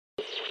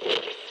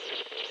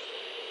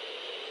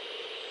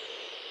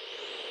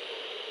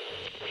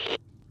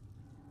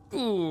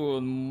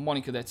Good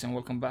morning, cadets, and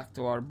welcome back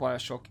to our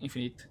Bioshock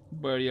Infinite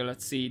Burial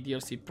at Sea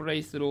DLC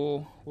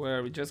playthrough,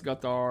 where we just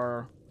got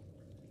our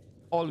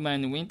Old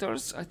Man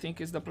Winters, I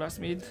think is the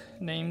plasmid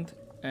named,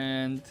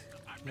 and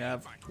we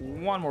have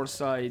one more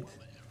side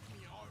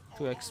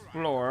to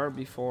explore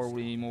before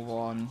we move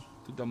on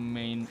to the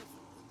main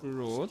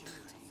route.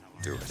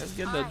 Let's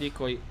get the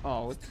decoy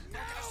out.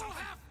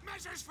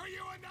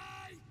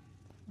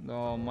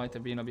 Though might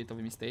have been a bit of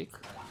a mistake.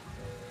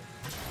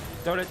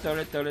 Turret,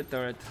 turret, turret,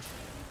 turret.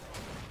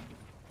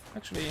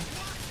 Actually,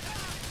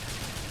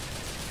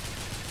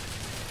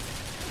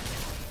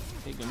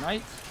 hey, good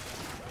night.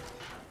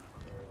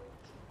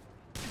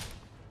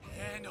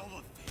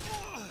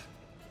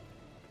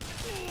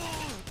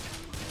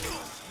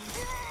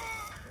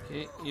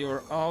 Okay,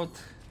 you're out.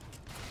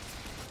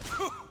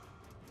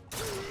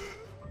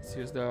 Let's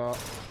use the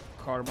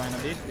carbine a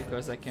bit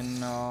because I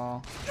can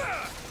call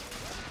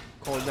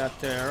that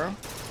there.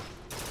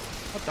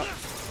 What the?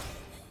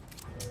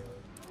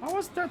 How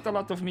was that a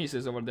lot of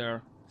misses over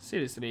there?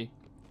 Seriously.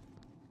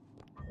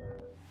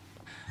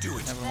 Do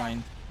it. Never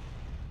mind.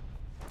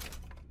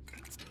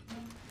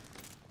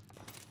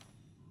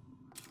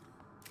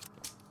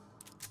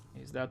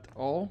 Is that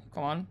all?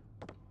 Come on.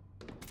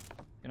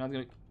 You're not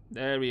gonna...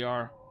 There we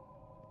are.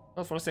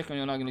 But for a second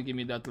you're not gonna give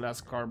me that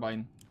last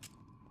carbine.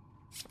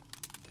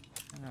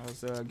 I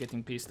was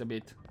getting pissed a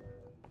bit.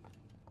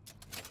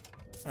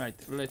 Right,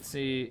 let's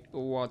see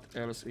what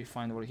else we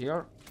find over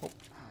here. Oh,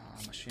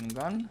 machine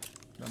gun.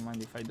 Don't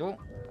mind if I do.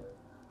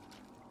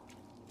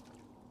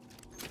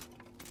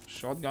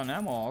 Shotgun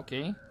ammo,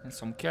 okay, and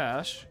some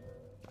cash.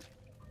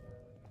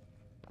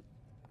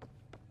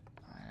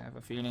 I have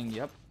a feeling,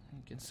 yep,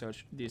 you can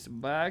search this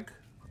bag.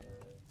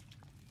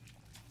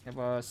 Have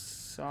a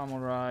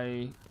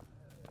samurai.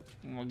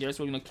 I guess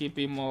we're gonna keep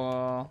him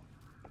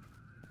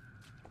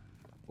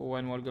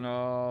when we're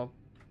gonna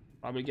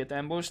probably get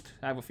ambushed.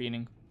 I have a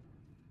feeling.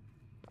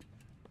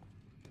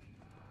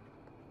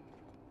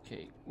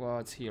 Okay,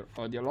 what's here?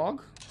 Audio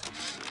log.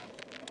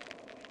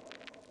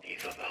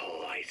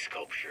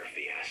 Sculpture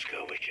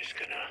fiasco was just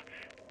gonna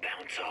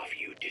bounce off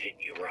you, didn't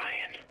you,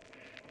 Ryan?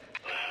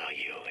 Well,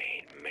 you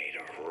ain't made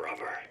of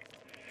rubber.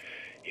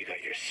 You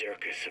got your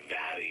circus of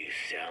values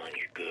selling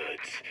your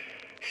goods,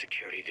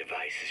 security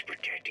devices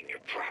protecting your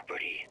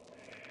property.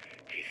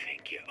 You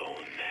think you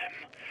own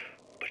them,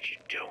 but you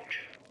don't.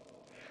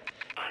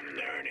 I'm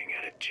learning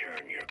how to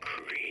turn your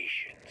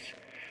creations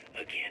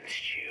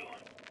against you.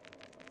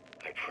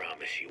 I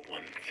promise you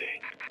one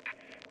thing.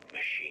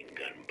 Machine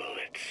gun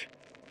bullets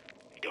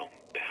don't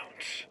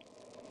bounce.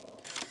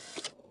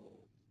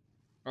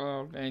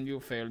 Oh, and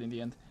you failed in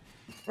the end.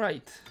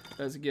 Right,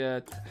 let's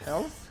get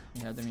health.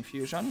 We had an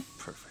infusion.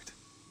 Perfect.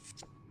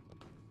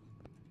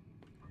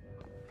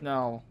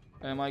 Now,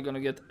 am I gonna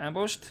get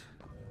ambushed?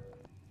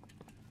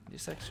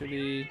 This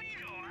actually...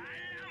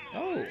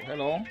 Oh,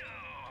 hello.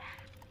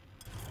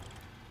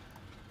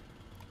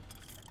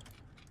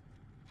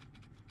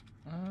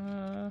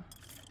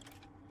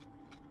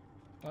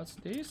 What's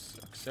this?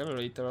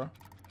 Accelerator.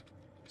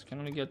 Can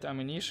only get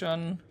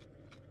ammunition,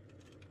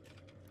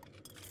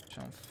 which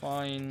I'm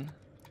fine.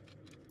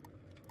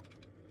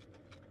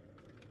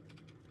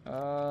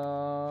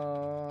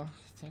 I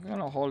think I'm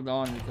gonna hold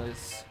on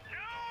because...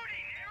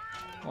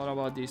 What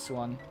about this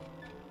one?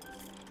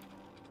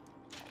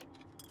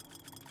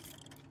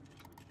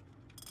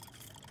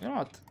 You know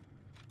what?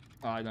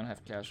 Oh, I don't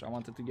have cash. I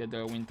wanted to get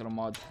the winter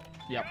mod.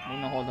 Yep,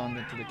 I'm gonna hold on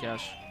to the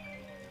cash.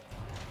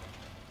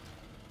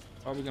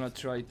 Probably gonna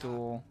try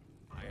to...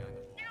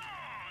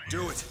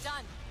 Do it.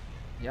 Done.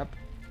 Yep.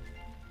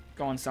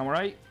 Go on,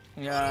 samurai.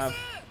 We have...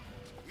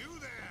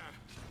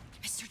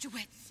 Mr.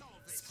 DeWitt,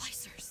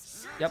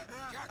 splicers. Yep.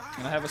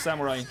 And I have a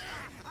samurai.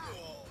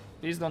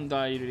 Please don't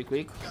die really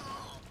quick.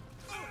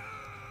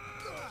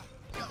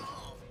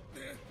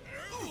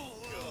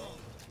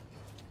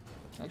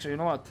 Actually, you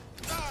know what?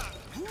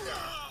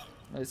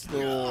 Let's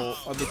do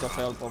a bit of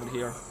help over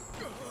here.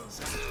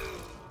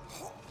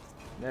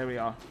 There we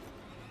are.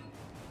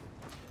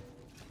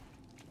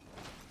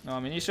 No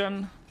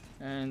ammunition.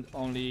 And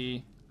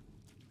only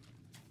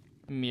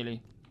melee.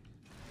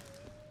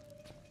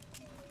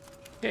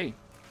 Okay.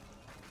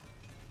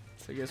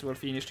 So I guess we're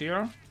finished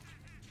here.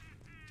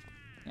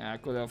 Yeah, I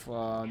could have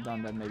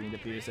done that maybe in the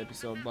previous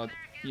episode, but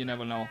you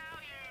never know.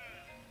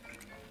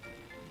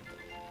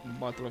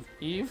 Bottle of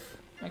Eve.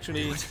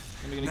 Actually, are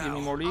you gonna give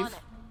me more leaf?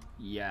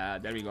 Yeah,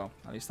 there we go.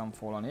 At least I'm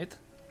full on it.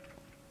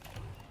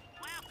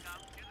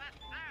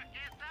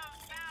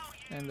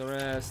 And the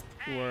rest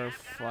were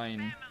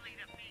fine.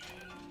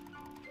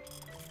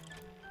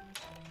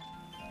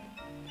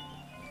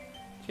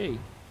 Okay.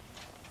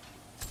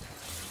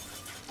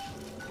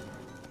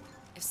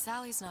 If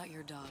Sally's not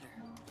your daughter,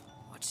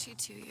 what's she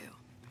to you?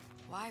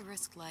 Why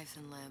risk life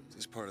and limb? This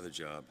is part of the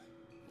job.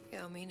 You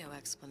owe me no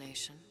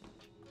explanation.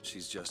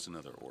 She's just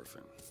another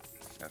orphan.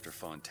 After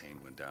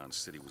Fontaine went down,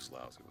 City was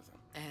lousy with him.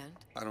 And?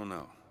 I don't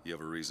know. You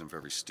have a reason for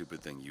every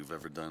stupid thing you've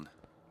ever done?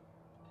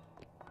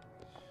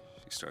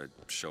 She started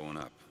showing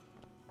up,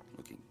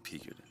 looking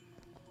peaked.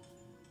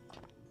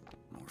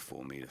 Or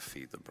fool me to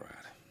feed the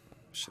brat.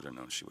 Should have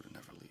known she would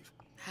never leave.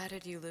 How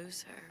did you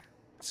lose her?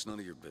 It's none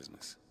of your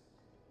business.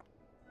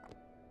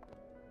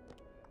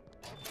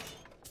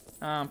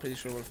 I'm pretty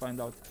sure we'll find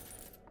out.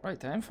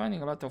 Right, I'm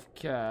finding a lot of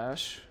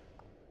cash.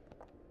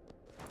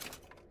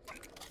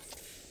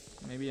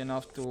 Maybe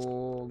enough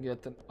to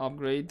get an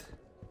upgrade.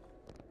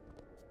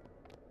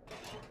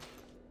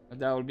 But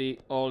that will be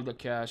all the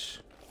cash.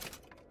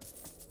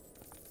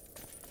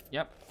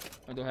 Yep,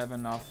 I do have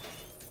enough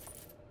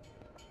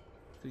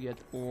to get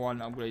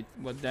one upgrade,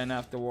 but then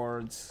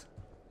afterwards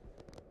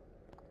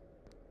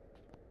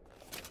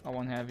I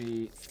won't have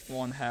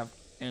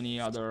any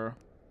other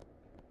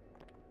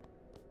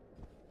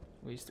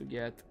ways to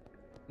get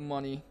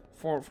money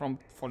for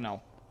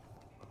now.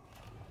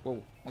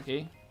 Whoa,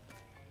 okay.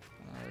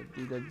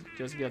 Did I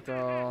just get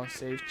a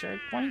save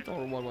checkpoint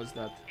or what was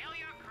that?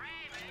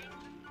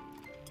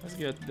 Let's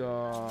get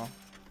the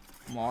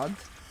mod.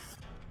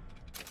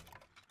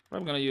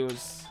 I'm gonna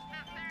use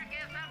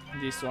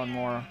this one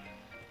more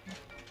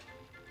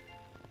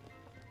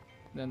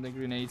than the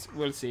grenades.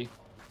 We'll see.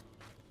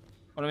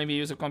 Or maybe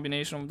use a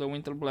combination of the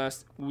Winter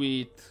Blast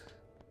with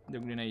the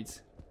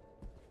grenades.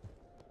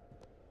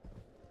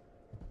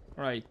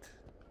 Right.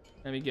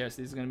 Let me guess,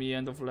 this is gonna be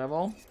end of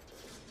level.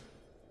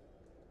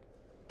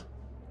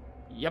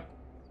 Yep.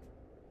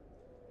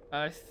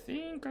 I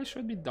think I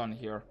should be done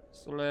here.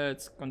 So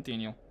let's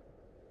continue.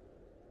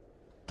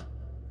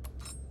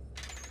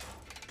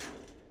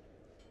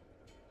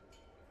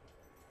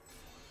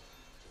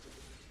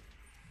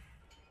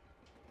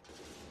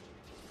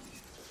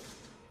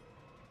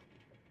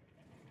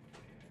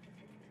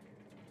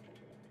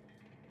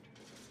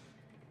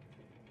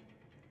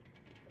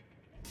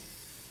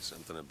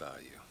 Something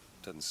about you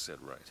doesn't sit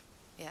right.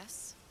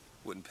 Yes?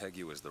 Wouldn't peg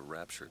you as the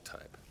rapture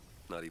type.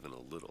 Not even a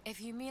little. If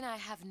you mean I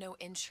have no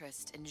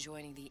interest in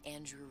joining the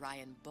Andrew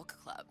Ryan book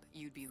club,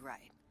 you'd be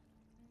right.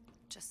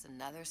 Just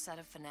another set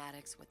of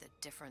fanatics with a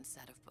different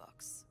set of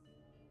books.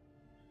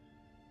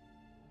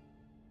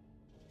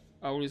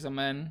 Always a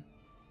man,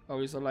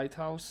 always a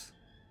lighthouse.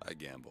 I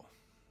gamble.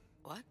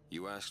 What?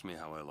 You asked me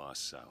how I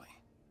lost Sally.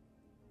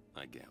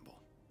 I gamble.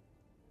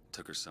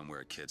 Took her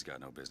somewhere kids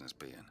got no business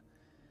being.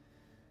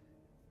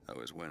 I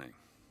was winning.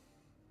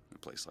 In a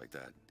place like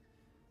that,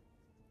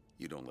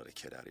 you don't let a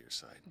kid out of your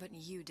sight. But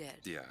you did.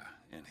 Yeah,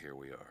 and here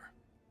we are.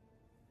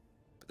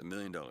 But the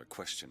million-dollar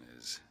question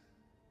is,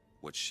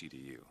 what's she to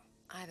you?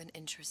 I have an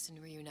interest in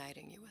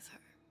reuniting you with her.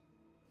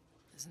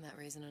 Isn't that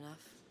reason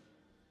enough?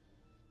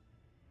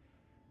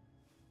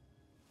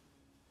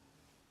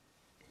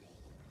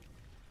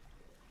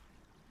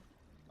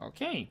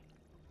 Okay.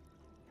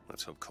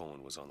 Let's hope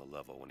Cohen was on the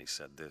level when he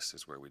said this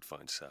is where we'd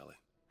find Sally.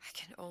 I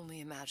can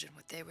only imagine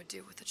what they would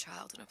do with a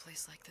child in a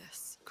place like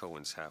this.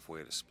 Cohen's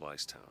halfway to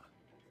Splicetown.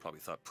 Probably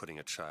thought putting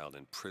a child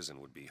in prison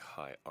would be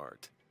high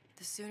art.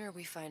 The sooner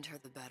we find her,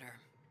 the better.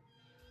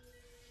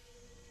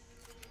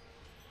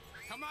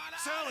 Come on out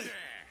Sally!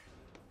 there!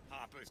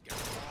 Hopper's got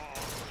all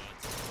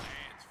sorts of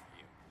plans for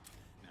you.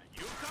 Now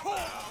you come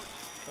out.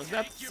 Was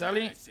that take your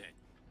Sally? medicine.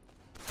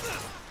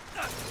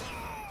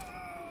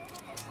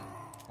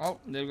 Oh,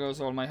 there goes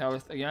all my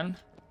health again.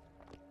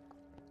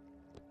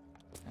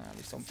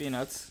 With some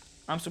peanuts.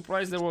 I'm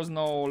surprised there was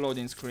no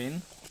loading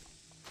screen.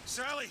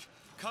 Sally!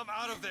 Come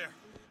out of there!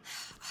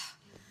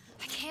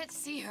 I can't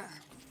see her.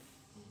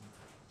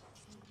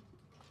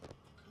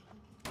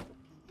 I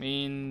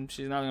mean,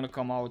 she's not gonna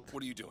come out.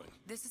 What are you doing?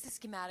 This is a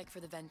schematic for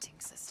the venting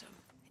system.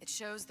 It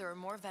shows there are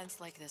more vents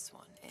like this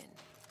one in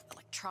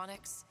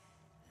electronics,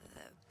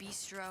 the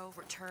bistro,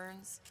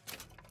 returns,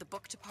 the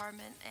book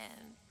department,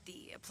 and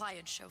the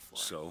appliance show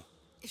floor. So?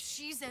 If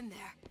she's in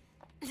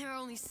there are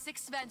only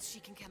 6 vents she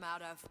can come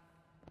out of. Now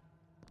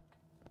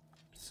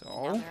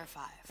So? there are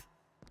 5.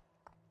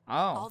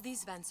 All Oh.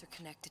 these vents are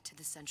connected to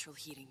the central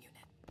heating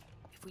unit.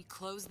 If we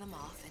close them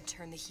off and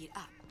turn the heat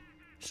up,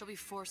 she'll be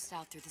forced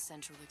out through the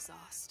central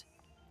exhaust.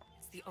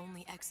 It's the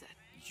only exit.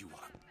 You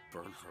want to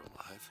burn her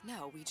alive?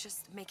 No, we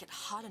just make it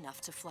hot enough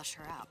to flush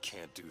her out.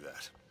 Can't do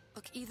that.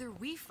 Look, either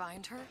we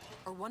find her,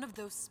 or one of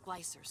those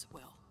splicers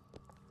will.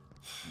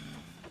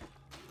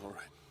 All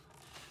right.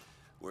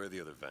 Where are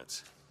the other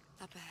vents?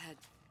 Up ahead.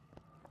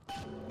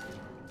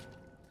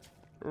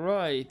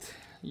 Right.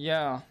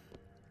 Yeah.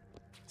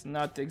 It's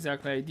not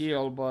exactly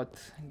ideal, but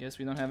I guess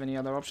we don't have any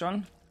other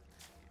option.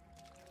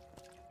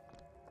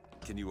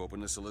 Can you open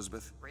this,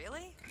 Elizabeth?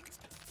 Really?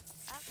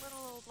 That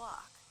little old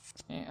lock.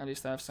 Okay, at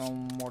least I have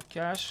some more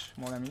cash,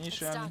 more It's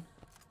ammunition. done.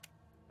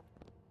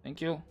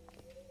 Thank you.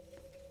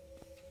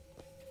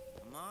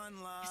 Come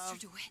on, love. Mr.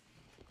 DeWitt.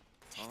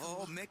 Take a Oh,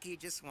 look. Mickey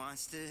just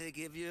wants to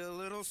give you a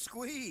little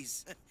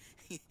squeeze.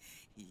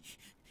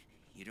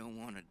 You don't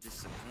want to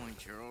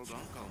disappoint your old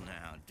uncle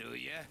now, do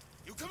you?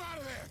 You come out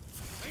of there!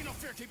 Ain't no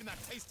fair keeping that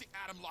tasty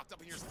atom locked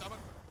up in your stomach.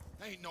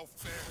 Ain't no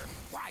fair.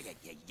 Quiet,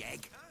 you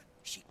yegg.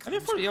 She Are you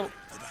comes for real?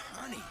 with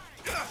honey.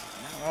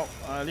 Well,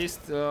 at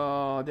least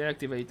they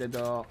activated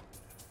the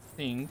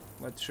thing,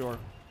 but sure.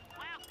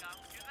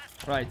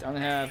 Right, I don't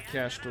have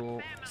cash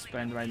to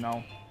spend right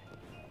now.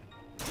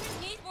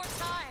 We need more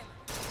time.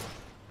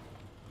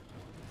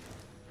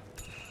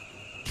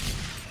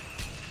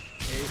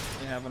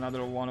 have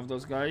another one of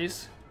those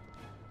guys.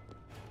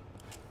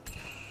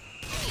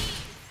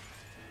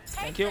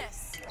 Thank you.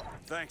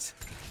 Thanks.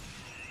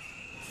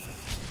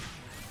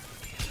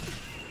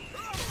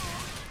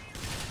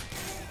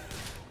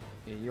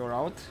 Okay, you're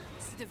out.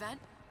 See the vent?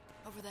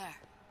 Over there.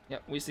 Yeah,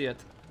 we see it.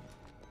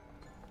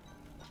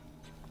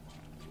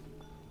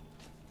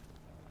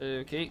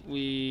 Okay,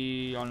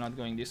 we are not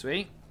going this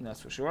way,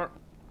 that's for sure.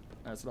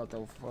 That's a lot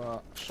of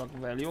shock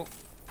value.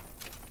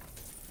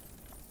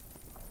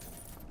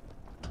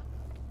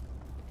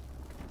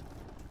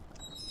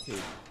 Okay,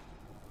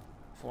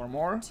 4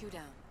 more. 2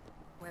 down.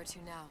 Where to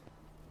now?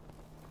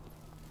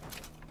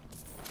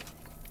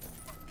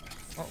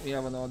 Oh, we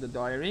have another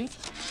diary. Of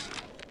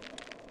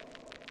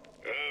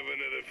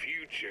another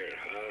future,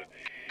 huh?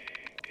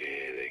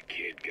 Yeah, that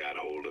kid got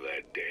hold of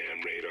that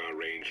damn radar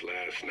range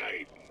last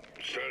night.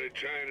 Started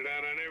trying it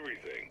out on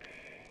everything.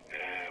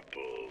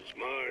 Apples,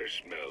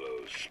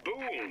 marshmallows,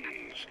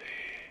 spoons.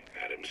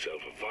 Had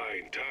himself a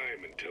fine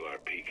time until our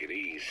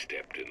Pekingese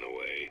stepped in the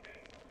way.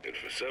 And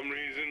for some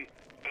reason,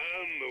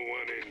 I'm the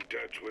one in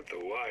touch with the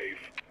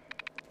wife.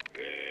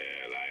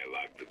 Well, I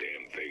locked the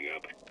damn thing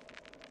up.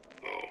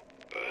 Oh,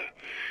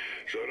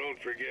 so don't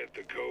forget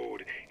the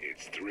code.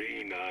 It's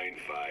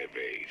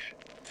 3958.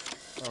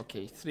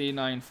 Okay,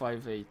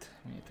 3958.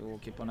 We need to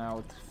keep an eye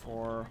out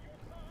for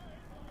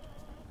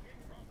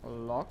a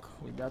lock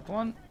with that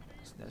one.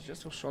 So that's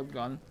just a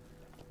shotgun.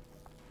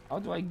 How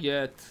do I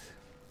get...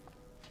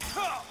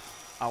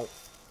 Ow.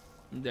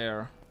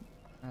 There.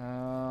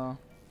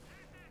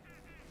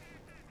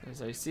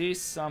 Because I see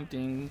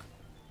something.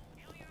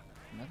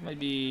 That might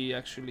be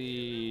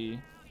actually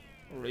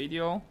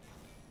radio.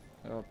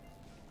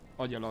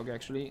 Audio log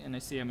actually. And I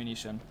see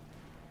ammunition.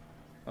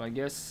 But I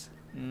guess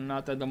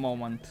not at the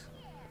moment.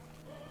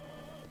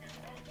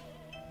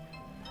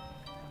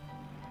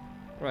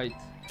 Right.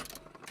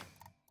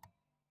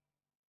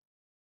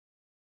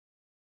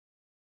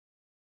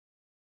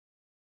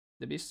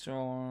 The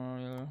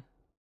bistro.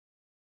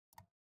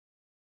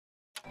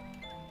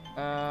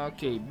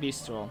 Okay,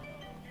 bistro.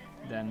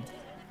 Then.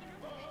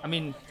 I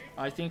mean,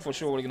 I think for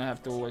sure we're gonna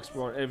have to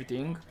explore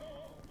everything.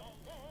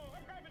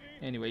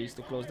 Anyways,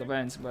 to close the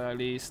vents, but at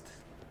least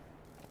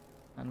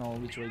I know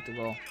which way to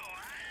go.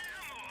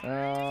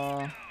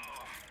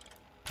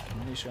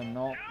 Ammunition,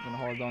 no. Gonna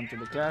hold on to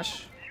the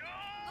cash.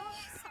 Oh,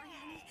 sorry,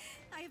 honey.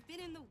 I have been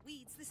in the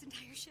weeds this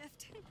entire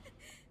shift.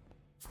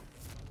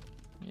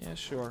 Yeah,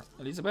 sure.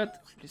 Elizabeth,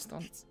 please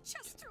don't It's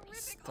just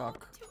terrific.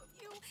 stuck. Oh, the two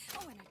of you.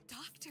 Oh, and a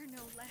doctor,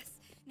 no less.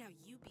 Now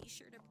you be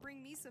sure to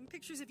bring me some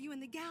pictures of you in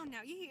the gown.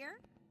 Now you hear?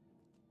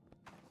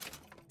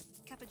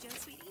 Cup of Joe,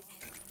 sweetie.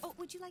 Oh,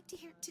 would you like to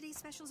hear today's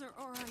specials, or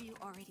are you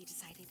already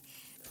decided?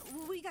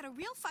 We got a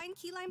real fine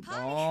key lime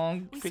pie.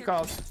 Don't We freak serve-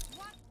 out.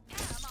 What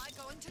am I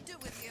going to do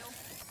with you?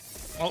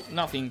 Oh,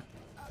 nothing.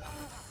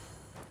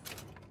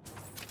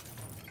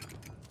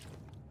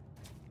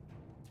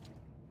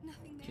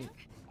 Nothing there.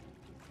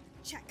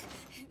 Check.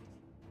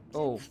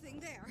 Oh, Nothing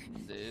there.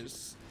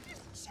 there's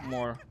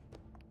more.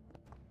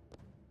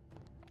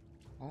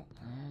 Oh,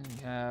 and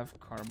we have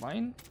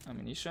carbine,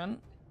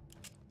 ammunition.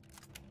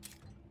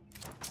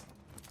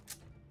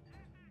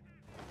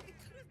 It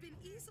could have been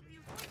easily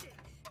avoided.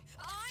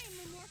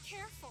 I'm more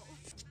careful.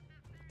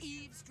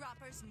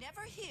 Eavesdroppers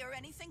never hear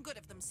anything good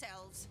of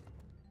themselves.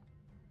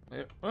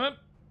 Where? Don't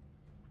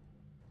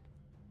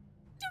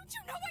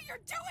you know what you're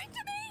doing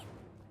to me?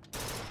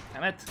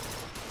 Damn it!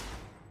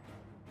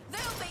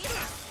 They'll be.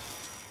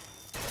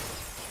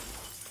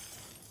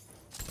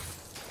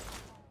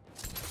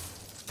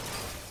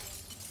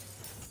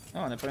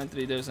 Oh, and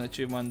apparently there's an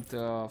achievement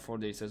for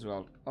this as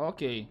well.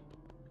 Okay.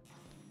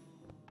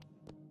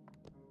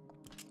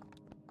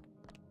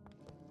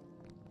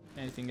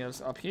 Anything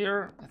else up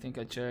here? I think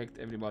I checked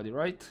everybody,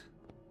 right?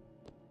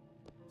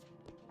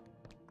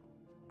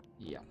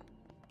 Yeah.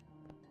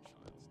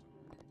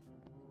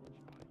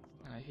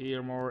 I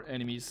hear more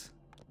enemies.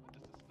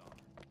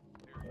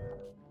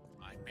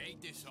 I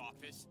made this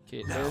office.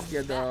 Okay, let's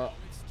get the...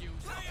 Excuse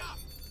me.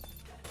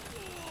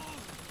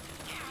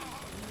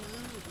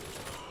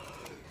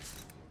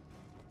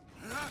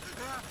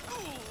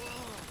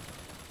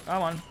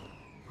 Come on.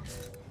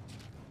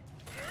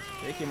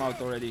 Take him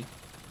out already.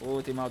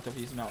 Put him out of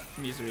his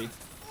misery.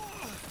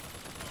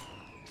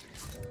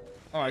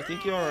 Oh, I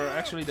think you're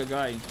actually the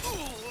guy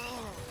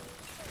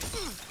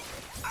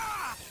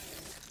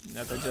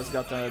that I just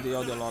got the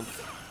audio log.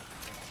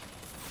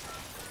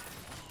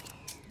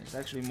 There's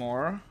actually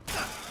more.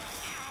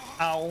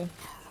 Ow.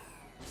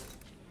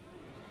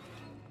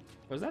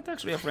 Was that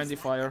actually a friendly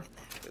fire?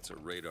 It's a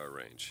radar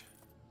range.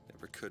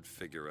 Never could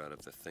figure out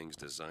if the thing's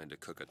designed to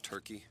cook a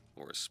turkey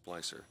or a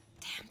splicer.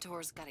 Damn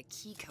door's got a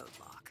key code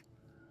lock.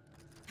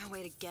 No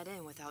way to get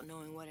in without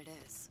knowing what it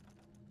is.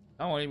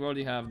 Don't worry, we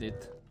already have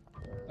it.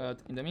 But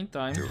in the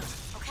meantime,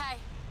 Okay.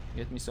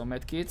 get me some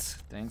medkits.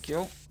 Thank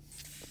you.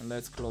 And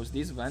let's close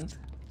this vent.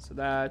 So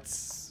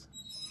that's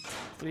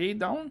 3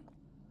 down.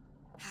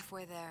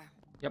 Halfway there.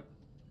 Yep.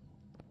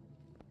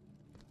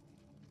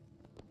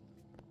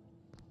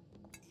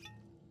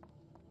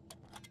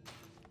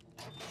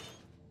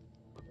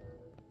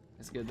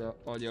 Let's get the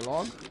audio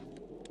log.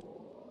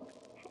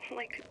 All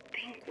I could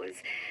think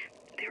was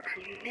there are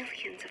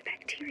millions of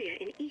bacteria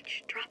in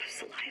each drop of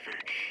saliva.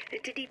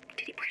 Did he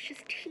brush his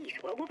teeth?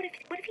 What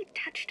if he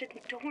touched a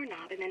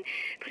doorknob and then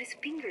put his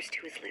fingers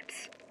to his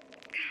lips?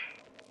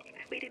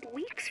 I waited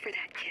weeks for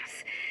that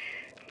kiss.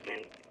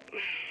 And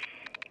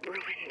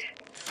ruined.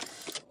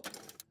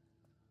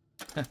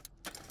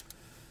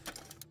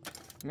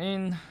 I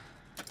mean,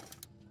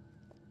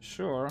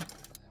 sure.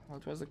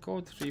 What was the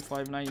code?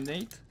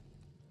 3598?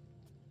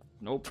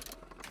 Nope.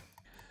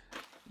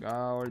 I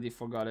already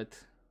forgot it.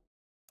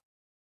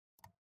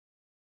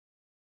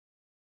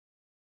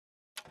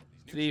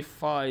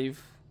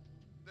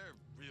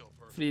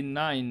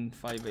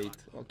 3958.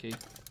 Okay.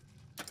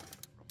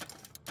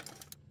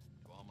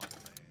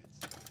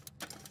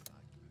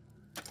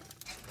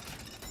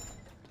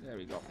 There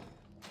we go.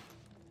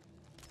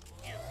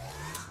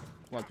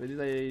 What did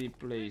I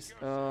replace?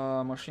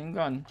 Machine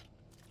gun.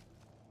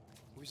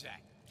 Who's that?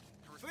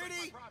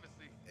 Freddy?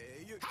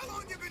 How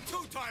long you been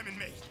two-timing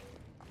me?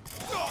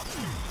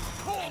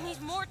 I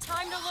need more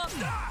time to look.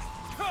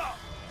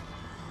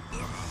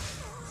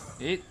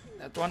 Hit.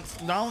 That one's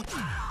down.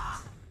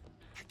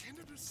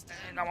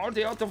 And I'm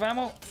already out of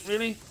ammo.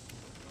 Really?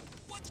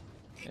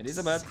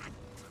 Elizabeth.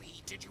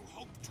 Did you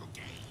hope to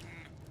gain?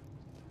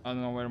 I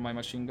don't know where my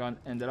machine gun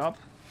ended up.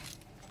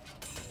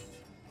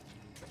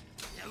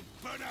 You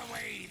put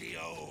away the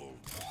old.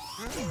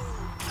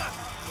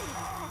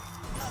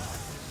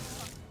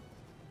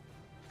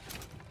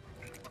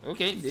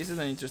 Okay, this is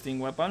an interesting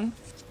weapon.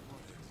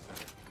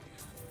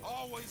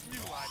 Always knew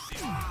I'd do.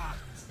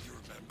 You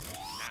remember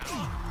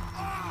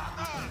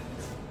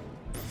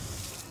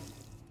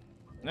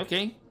now.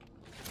 Okay.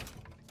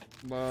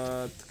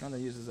 But kinda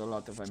uses a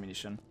lot of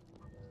ammunition.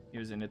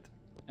 Using it.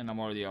 And I'm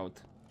already out.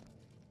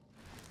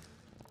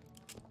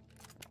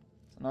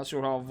 So not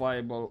sure how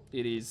viable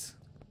it is.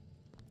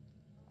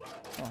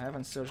 Oh, I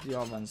haven't searched the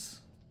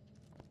ovens.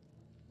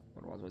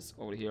 Or what was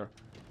over here?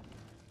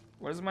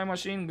 Where's my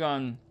machine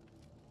gun?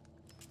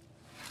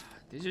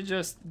 Did you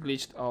just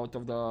glitched out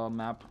of the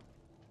map?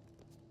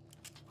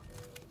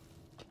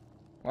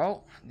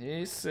 Well,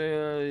 this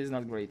is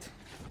not great.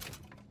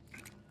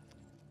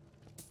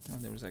 Oh,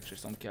 there was actually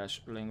some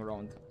cash laying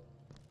around.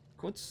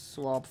 Could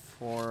swap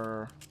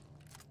for...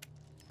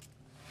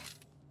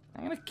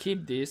 I'm gonna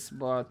keep this,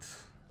 but...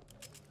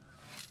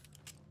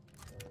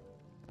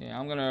 yeah,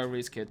 I'm gonna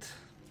risk it.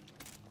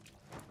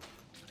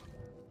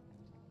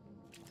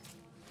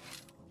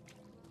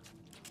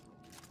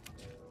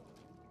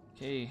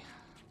 Okay,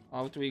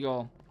 out we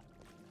go.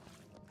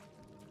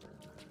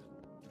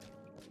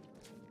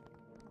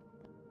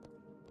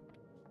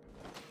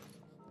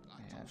 I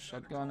have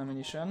shotgun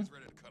ammunition.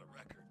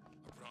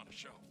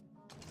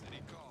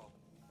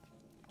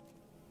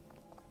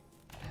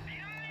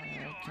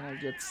 Can I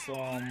get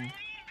some...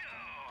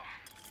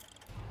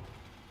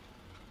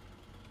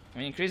 I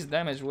mean, increased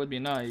damage would be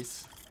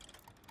nice.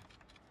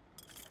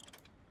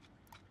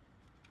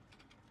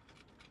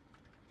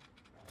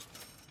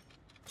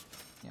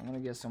 Yeah, I'm gonna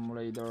get some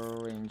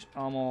radar range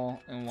ammo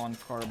and one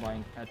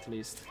carbine at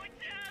least. Watch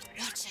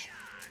it.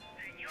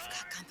 We've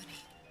got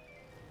company.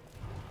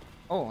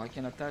 Oh, I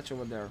can attach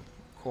over there.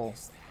 Cool.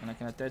 And I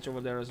can attach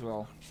over there as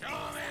well. Show me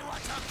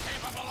what you're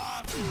capable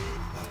of.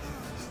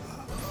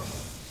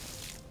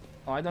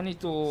 Oh, I don't need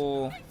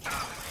to...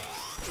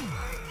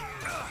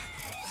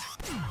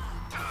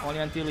 only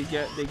until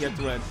they get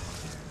red.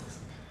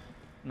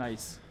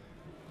 Nice.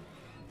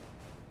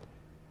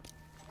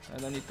 I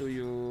don't need to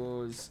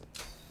use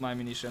my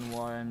ammunition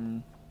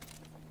when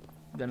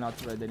they're not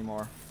red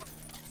anymore.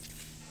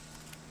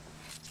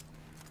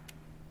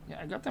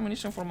 Yeah, I got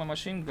ammunition for my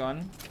machine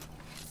gun.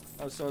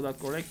 I saw that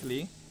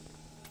correctly.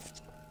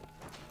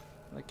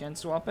 I can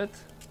swap it.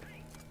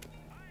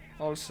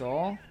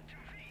 Also,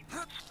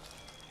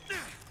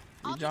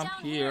 we jump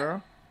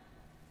here.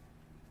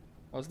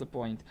 What's the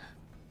point?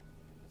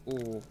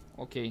 Oh,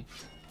 okay.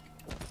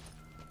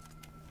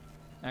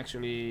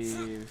 Actually,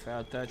 if I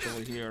attach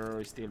over here,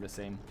 it's still the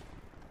same.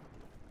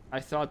 I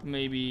thought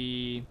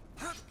maybe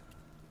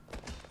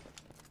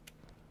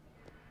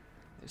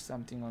there's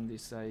something on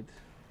this side.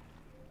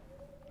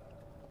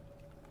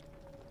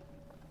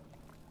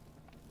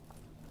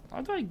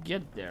 How do I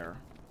get there?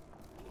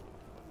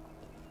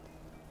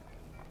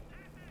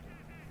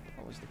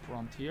 What was the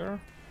prompt here?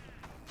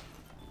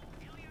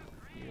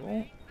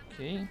 Yo,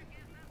 okay.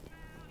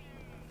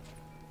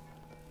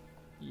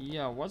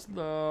 Yeah, what's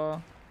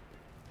the...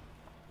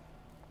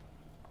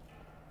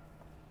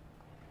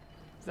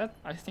 is that...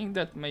 I think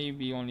that may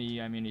be only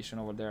ammunition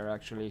over there,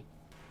 actually.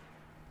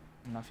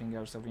 Nothing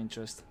else of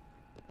interest.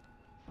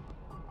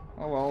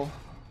 Oh well.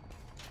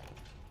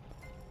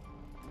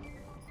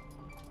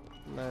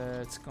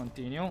 Let's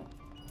continue.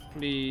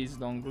 Please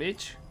don't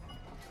glitch.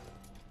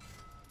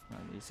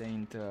 This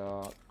ain't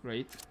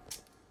great.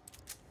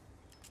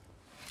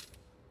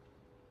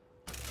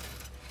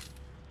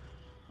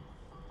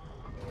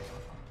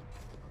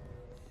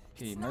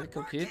 Okay,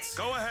 medical kits.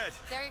 Go ahead.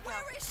 There you go.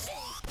 Where is she?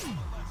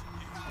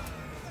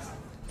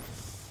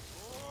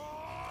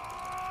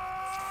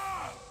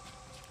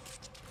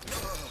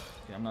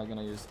 Okay, I'm not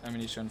gonna use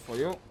ammunition for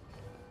you.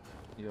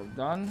 You're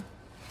done.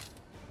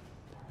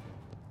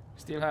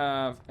 Still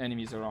have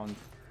enemies around.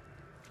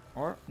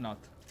 Or not.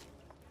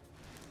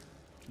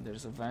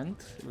 There's a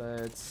vent.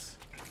 Let's...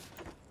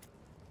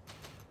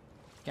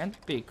 Can't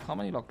pick. How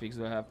many lockpicks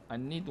do I have? I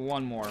need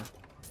one more.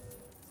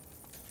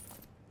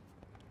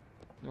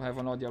 Do I have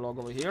an audio log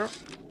over here?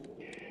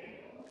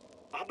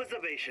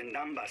 Observation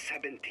number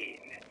 17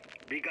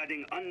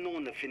 regarding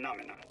unknown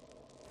phenomena.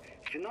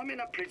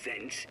 Phenomena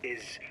presents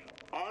is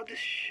odd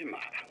shimmer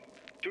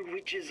through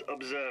which is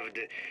observed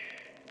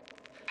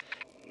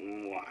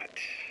what?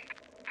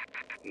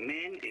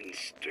 Men in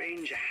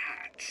strange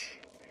hats,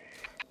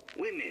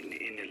 women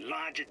in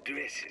large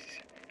dresses,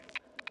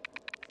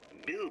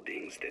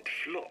 buildings that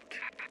float.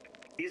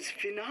 Is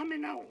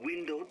phenomena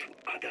window to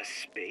other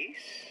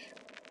space?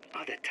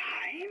 Other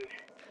time?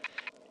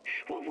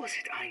 What was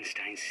it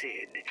Einstein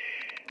said?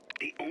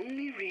 The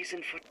only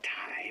reason for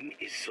time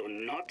is so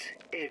not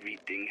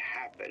everything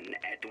happen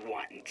at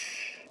once.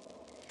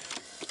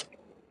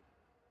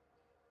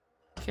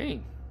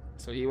 Okay,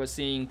 so he was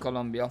seeing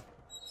Colombia.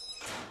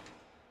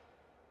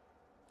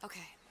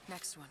 Okay,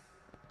 next one.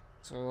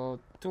 So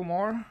 2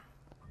 more.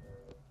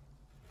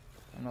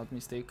 If I'm not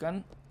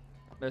mistaken.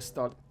 Let's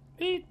start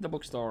with the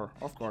bookstore,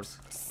 of course.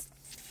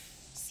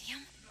 See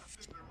him?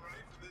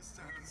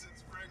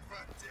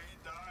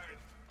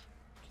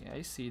 Okay,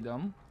 I see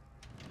them.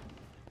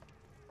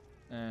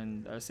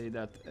 And I say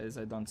that as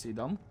I don't see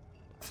them.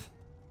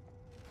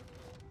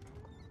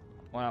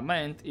 What I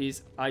meant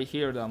is I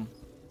hear them.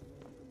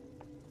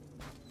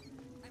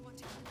 I want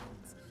to go to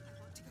Cohen's.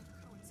 I want to go to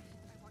Cohen's.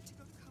 I want to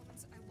go to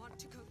Cohen's. I want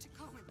to go to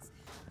Cohen's.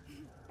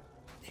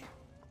 There.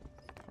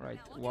 Right,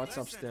 Now, what's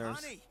Listen, upstairs?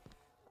 honey,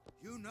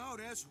 you know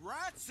there's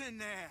rats in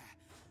there.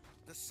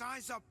 The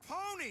size of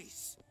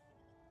ponies.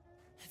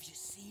 Have you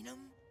seen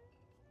them?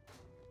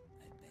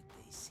 I bet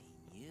they seen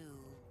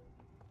you.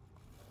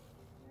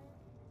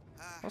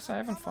 Also, I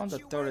haven't How found much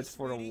the you turret weigh,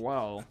 for a sweetie?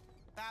 while.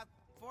 About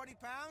 40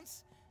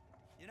 pounds?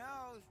 You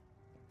know,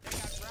 they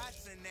got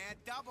rats in there,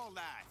 double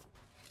that.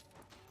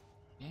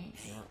 Hey,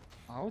 you're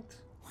out?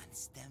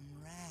 Once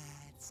them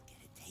rats get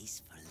a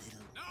taste for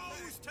little...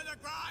 Nose to the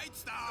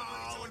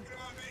grindstone!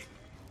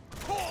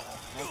 Oh,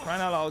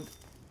 crying out loud.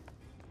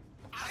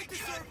 I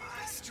deserve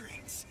my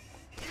strings.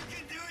 You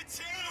can do it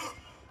too.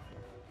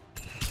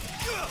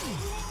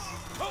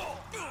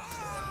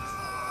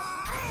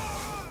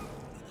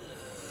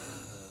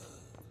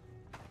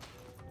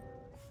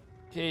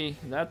 Okay,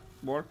 that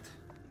worked.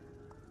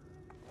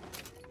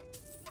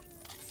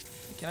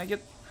 Can I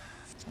get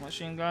a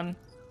machine gun?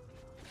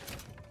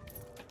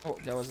 Oh,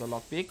 there was a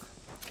lockpick.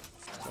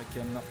 So I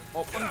can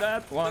open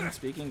that one.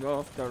 Speaking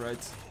of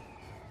turrets.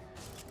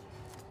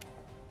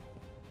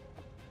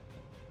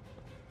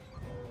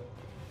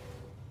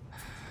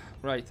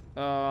 Right,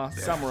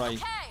 samurai.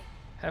 Okay.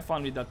 Have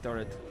fun with that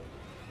turret.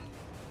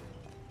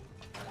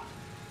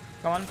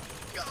 Come on.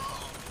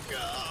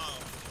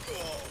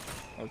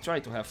 I'll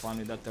try to have fun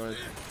with that turret.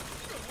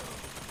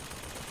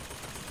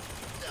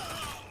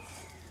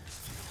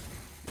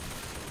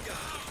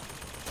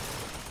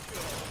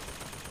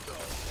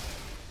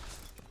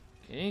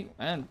 Okay,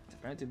 and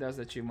apparently that's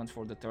the achievement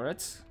for the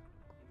turrets.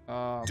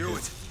 Do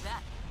it. See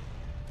that?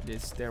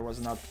 This stair was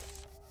not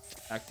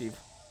active.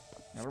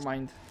 Never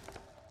mind.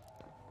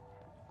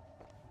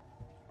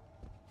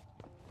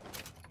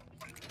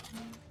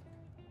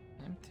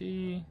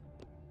 Empty.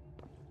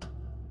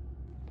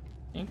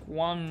 I think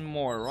one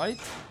more, right?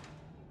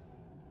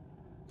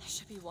 There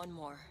should be one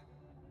more.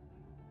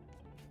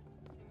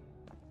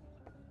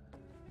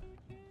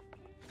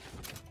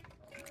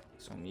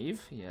 Some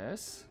Eve,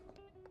 yes.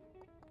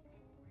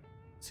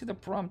 See the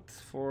prompt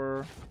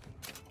for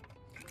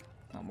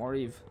more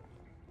Eve.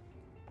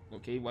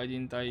 Okay, why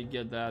didn't I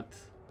get that,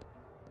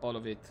 all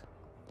of it,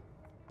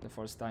 the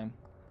first time?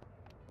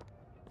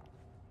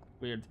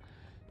 Weird.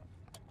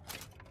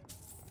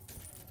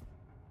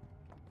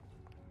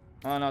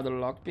 Another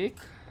lockpick,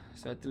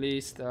 so at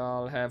least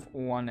I'll have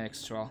one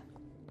extra.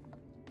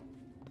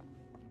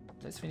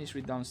 Let's finish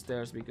with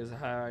downstairs because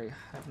I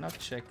have not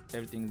checked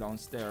everything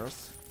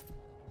downstairs.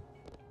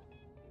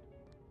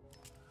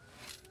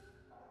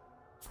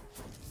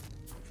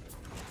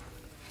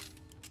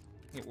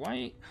 Okay,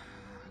 why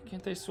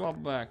can't I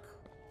swap back?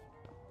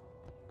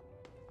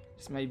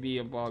 This might be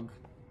a bug.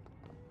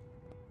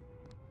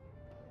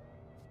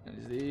 And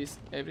is this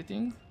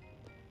everything?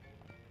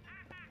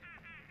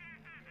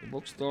 The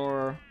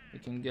bookstore, we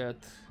can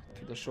get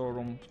to the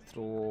showroom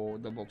through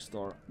the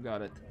bookstore.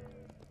 Got it.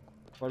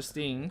 First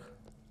thing,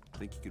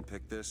 Think you can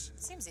pick this?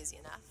 Seems easy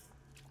enough.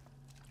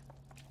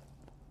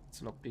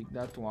 let's lockpick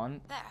that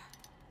one. There.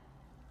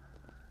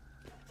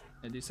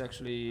 And this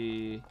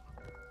actually...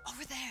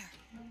 Over there.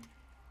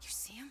 You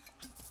see him?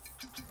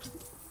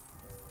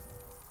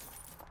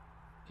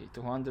 Okay,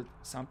 200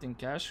 something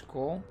cash,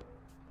 cool.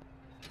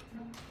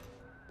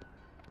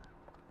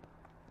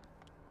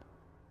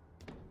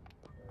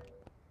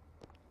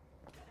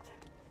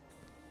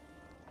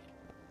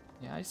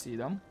 Yeah, I see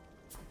them.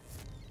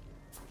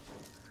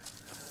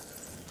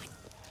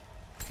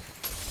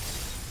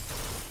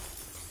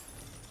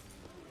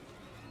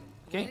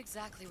 What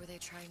exactly were they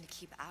trying to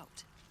keep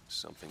out?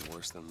 Something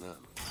worse than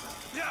them.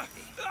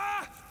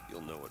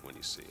 You'll know it when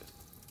you see it.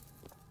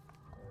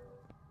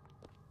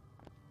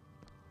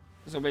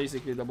 So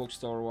basically the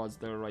bookstore was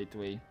the right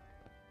way,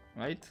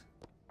 right?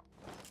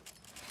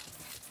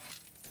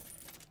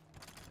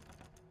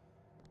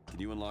 Can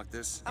you unlock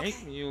this? Okay,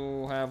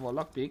 you have a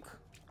lockpick.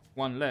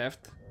 One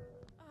left.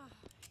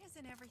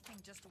 Isn't everything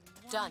just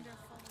Done.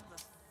 wonderful? The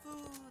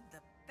food,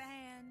 the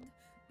band.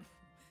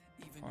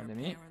 Even Pardon your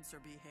me? parents are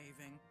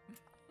behaving.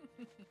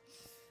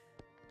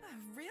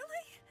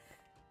 Really?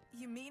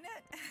 You mean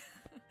it?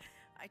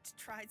 I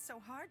tried so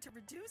hard to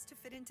reduce to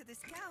fit into this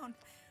gown.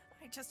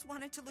 I just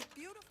wanted to look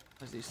beautiful.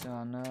 What's this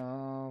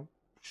one?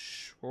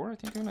 Sure, I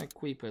think I'm gonna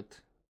equip it.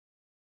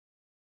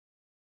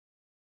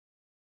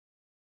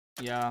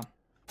 Yeah,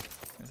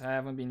 'cause I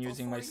haven't been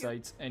using my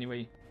sights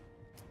anyway.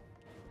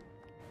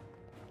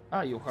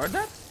 Ah, you heard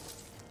that?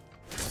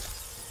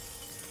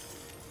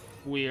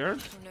 Weird.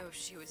 I don't know if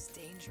she was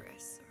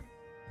dangerous or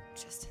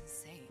just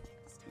insane.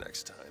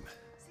 Next time,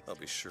 I'll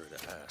be sure to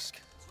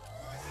ask.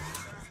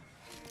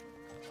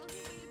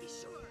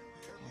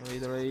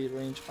 Radar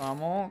range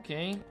ammo,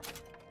 okay.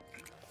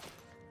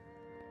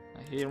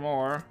 I hear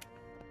more.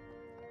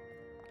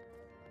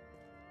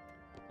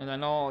 And I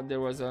know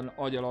there was an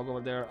audio log over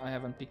there. I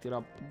haven't picked it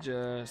up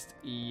just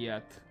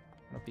yet.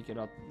 I'm gonna pick it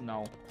up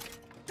now.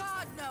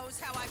 God knows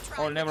how I've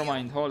tried. Oh, never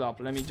mind. Hold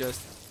up. Let me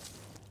just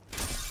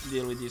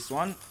deal with this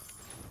one.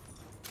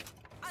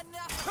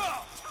 Enough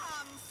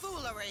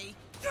tomfoolery.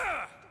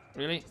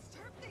 Really?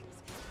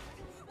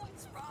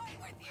 What's wrong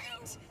with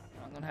you?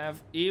 I'm gonna have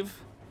Eve.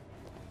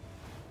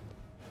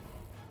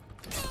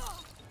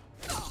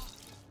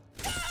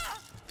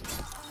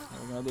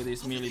 We're gonna do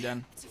this melee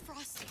then. It's a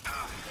Frosty.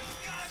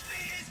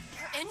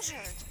 You're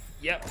injured.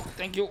 Yep,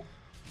 thank you.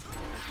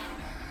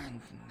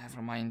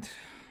 Never mind.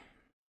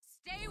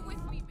 Stay with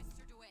me,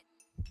 Mr. DeWitt.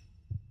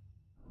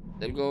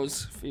 There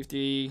goes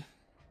 $50.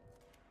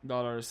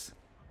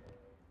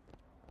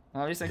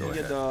 At least I can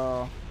get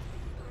the.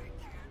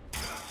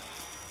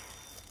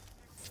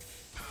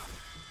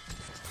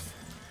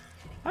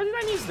 How did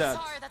I miss that?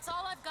 Sorry, that's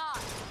all I've got.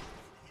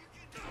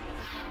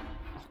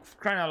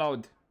 Crying out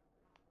loud.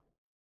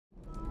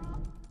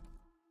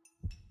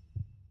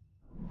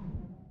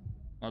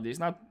 Oh, this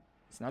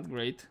it's not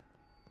great.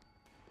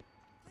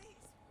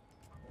 Please.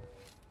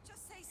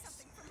 Just say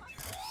something for my...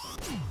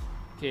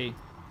 Okay.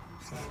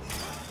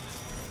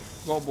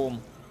 Go boom.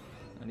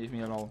 And leave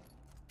me alone.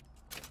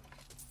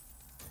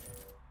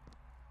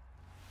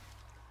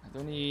 I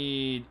don't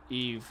need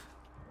Eve.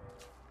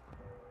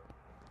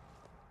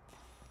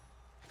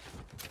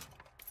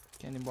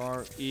 Candy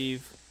bar,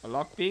 Eve, a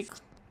lockpick.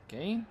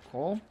 Okay,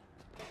 cool.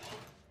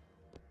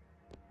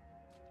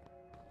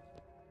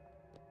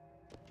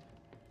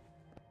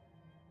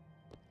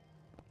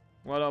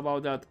 What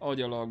about that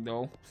audio log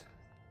though?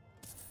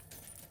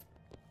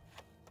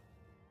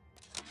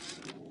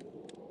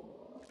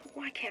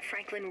 Why can't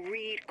Franklin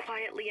read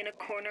quietly in a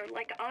corner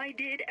like I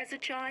did as a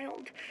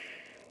child?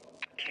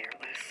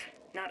 Careless.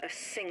 Not a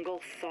single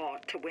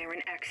thought to where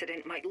an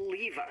accident might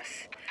leave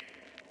us.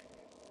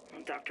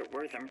 Dr.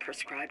 Wortham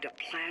prescribed a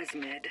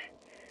plasmid.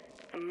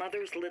 A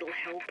mother's little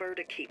helper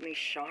to keep me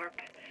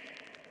sharp.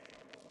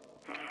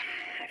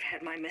 I've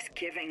had my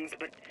misgivings,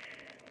 but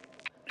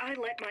I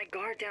let my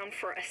guard down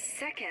for a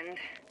second.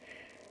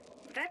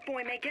 That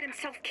boy may get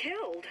himself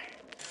killed.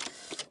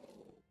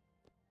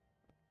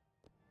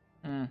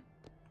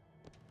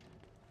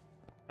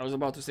 I was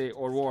about to say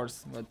or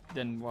worse, but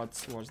then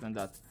what's worse than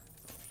that?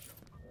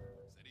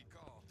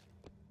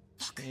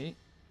 Okay.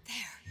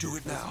 Do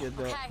it Let's now. get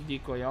the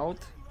decoy out.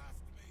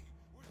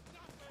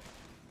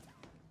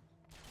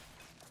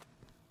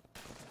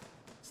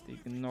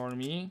 Stick ignore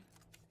me.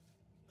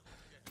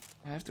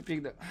 I have to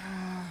pick the.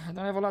 I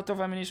don't have a lot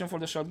of ammunition for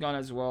the shotgun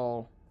as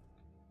well.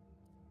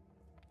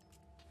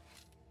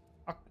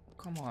 Ah,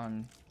 come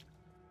on.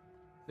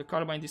 The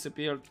carbine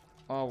disappeared.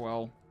 Oh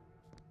well.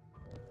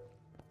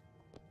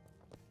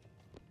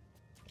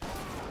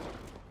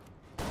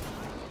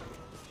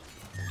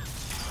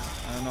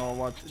 I don't know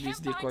what this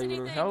decoy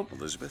will help.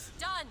 Elizabeth?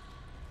 Done.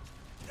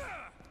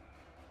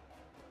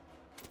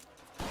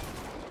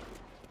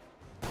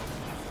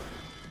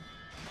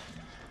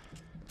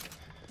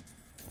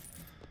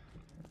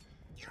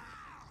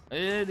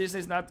 This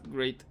is not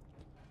great.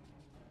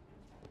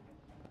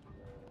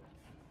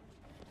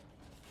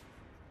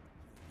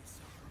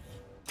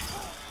 God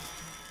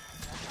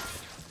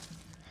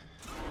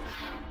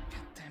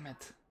damn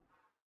it.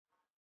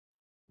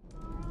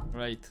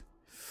 Right.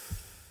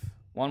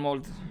 One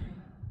more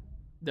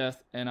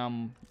death and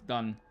I'm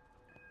done.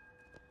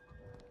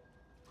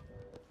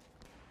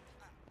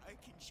 I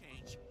can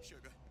change,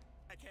 sugar.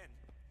 I can.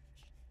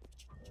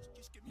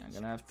 Just give me I'm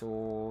gonna have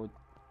to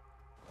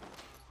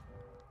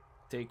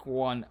take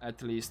one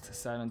at least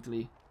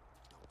silently.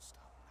 Don't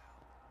stop now.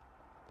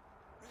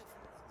 Revel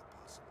in the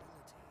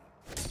possibility.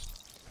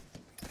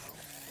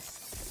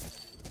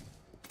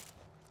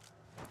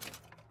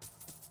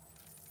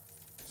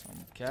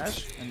 Some cash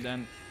and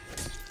then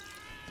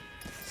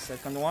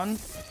second one.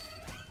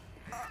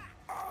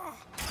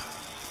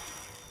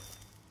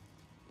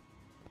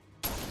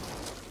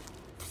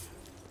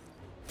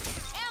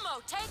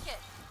 take it.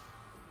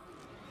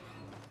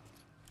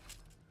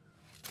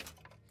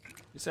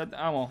 You said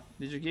ammo.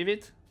 Did you give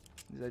it?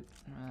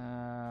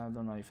 I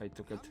don't know if I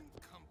took it.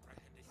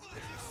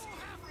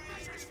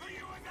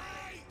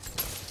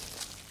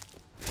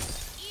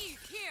 Eve,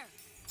 here.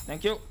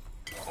 Thank you.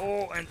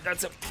 Oh, and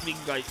that's a big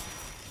guy.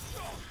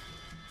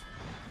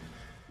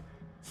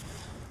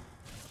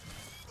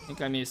 I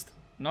think I missed.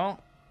 No?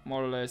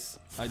 More or less,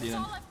 I That's didn't.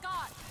 all I've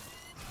got.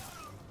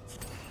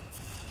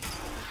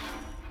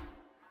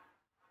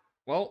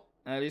 Well,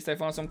 at least I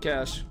found some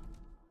cash.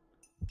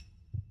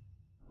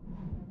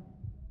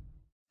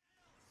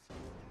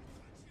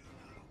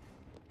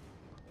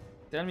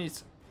 Tell me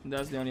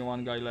that's the only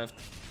one guy left.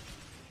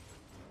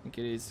 I think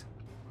it is.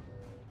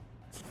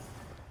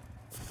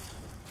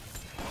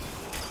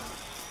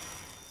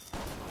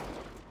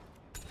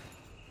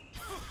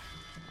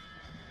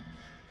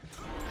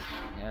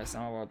 Yes,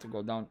 I'm about to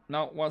go down.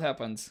 Now, what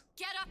happens?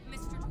 Get up,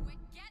 Mr. DeWitt.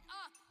 Get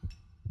up.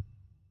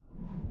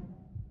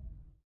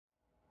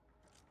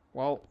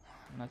 Well,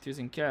 I'm not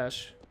using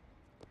cash.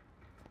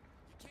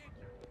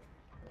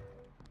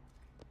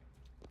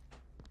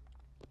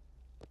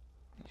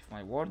 If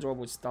my wardrobe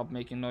would stop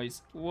making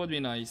noise, would be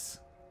nice.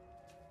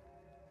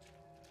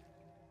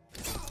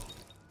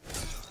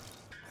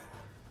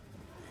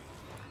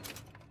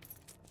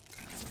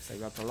 Guess I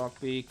got a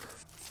lockpick.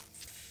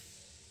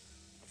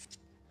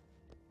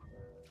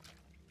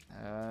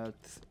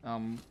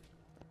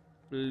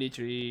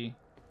 Literally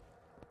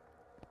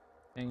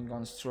hanging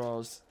on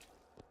straws.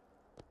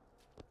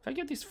 If I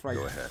get this freight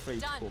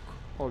hook,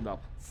 hold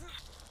up.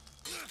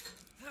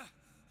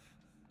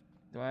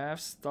 Do I have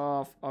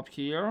stuff up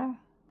here?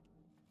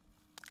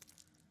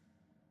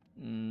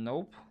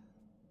 Nope.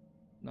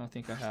 Don't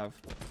think I have.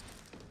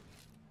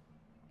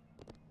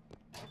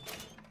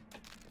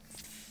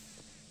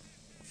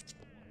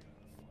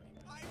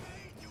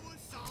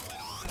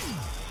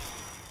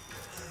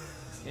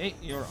 Okay,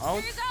 you're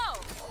out. Here you go.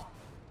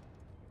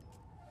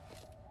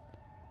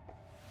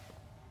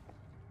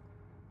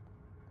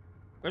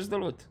 Where's the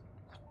loot?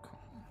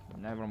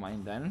 Never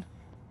mind then.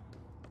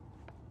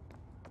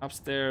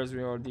 Upstairs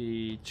we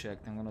already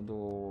checked. I'm gonna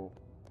do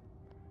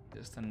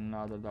just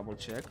another double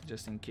check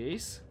just in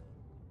case.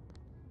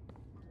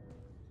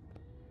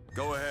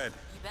 Go ahead.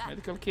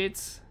 Medical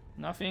kits,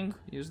 nothing.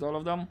 Used all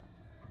of them.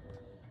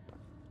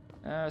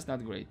 It's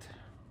not great.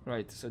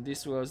 Right, so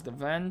this was the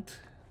vent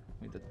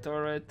with the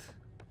turret.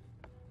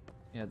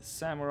 We had the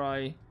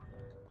samurai.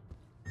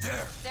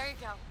 There you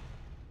go.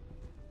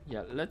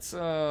 Yeah, let's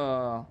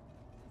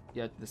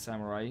get the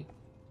samurai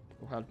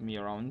to help me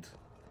around,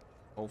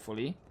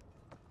 hopefully.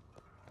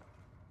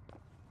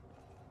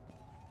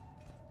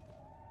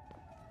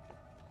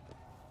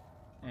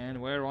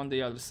 And we're on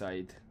the other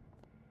side.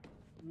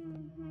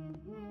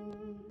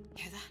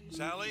 Hear that?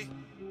 Sally?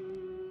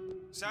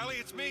 Sally,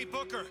 it's me,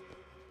 Booker.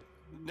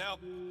 Now,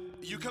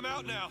 you come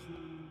out now.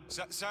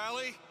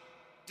 Sally?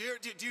 Dear,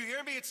 do you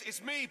hear me?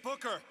 It's me,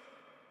 Booker.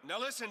 Now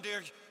listen,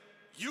 dear.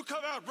 You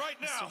come out right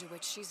now! Mr.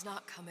 DeWitt, she's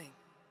not coming.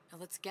 Now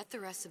let's get the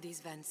rest of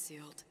these vents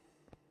sealed.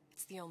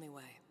 It's the only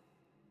way.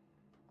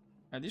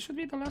 And this should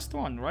be the last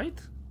one, right?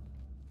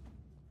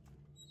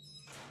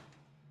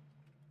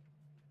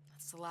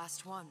 That's the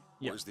last one.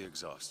 Yeah. Where's the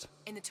exhaust?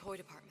 In the toy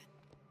department.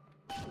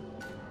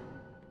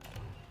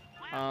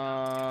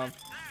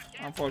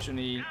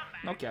 Unfortunately,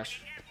 no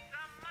cash.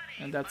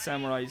 And that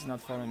samurai is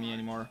not following me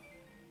anymore.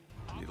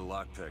 Need a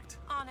lock picked.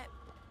 On it.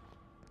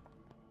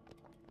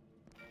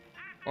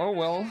 Oh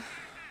well,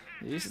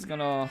 this is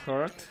gonna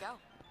hurt. There you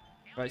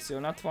go. Right, so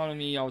you're not following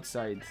me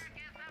outside.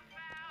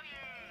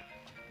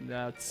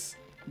 That's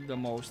the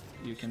most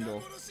you can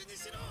do.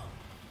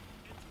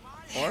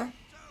 Or?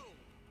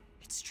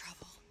 It's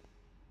trouble.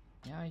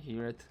 Yeah, I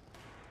hear it.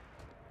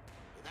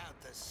 Without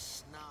the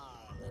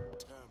snarl and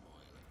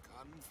turmoil and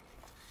conflict,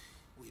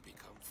 we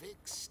become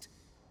fixed.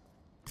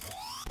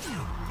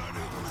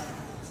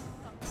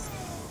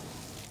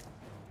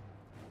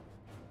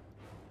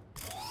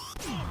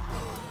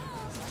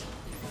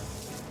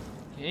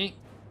 Okay.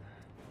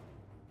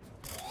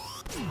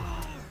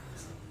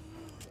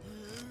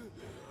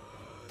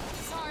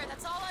 Sorry,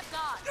 that's all I've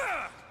got.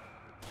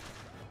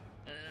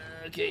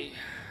 Okay.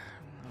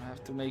 I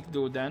have to make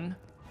do then.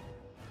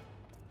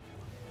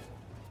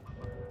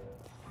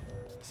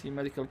 See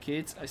medical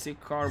kits. I see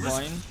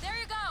carbine. There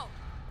you go.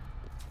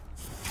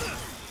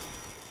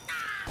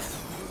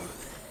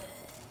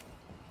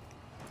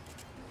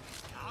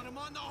 Got him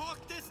on the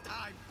hook this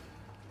time.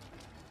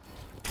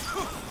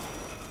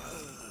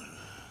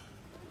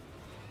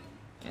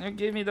 Can you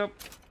give me the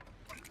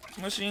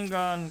machine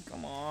gun?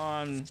 Come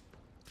on.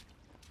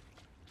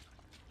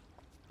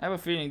 I have a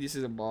feeling this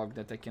is a bug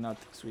that I cannot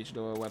switch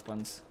the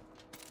weapons.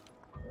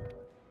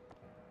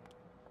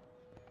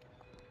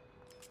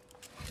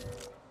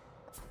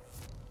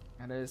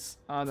 And is,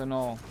 I don't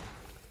know.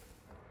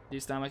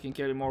 This time I can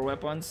carry more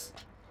weapons.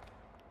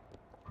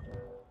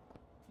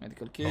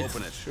 Medical kit.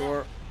 Open it.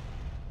 Sure.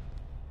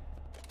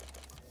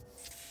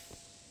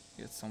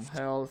 Get some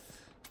health.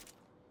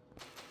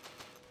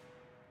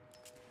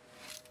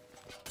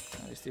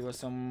 At least there was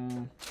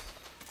some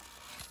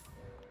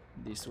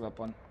this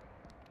weapon.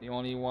 The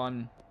only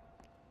one.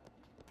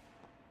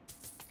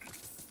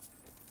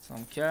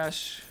 Some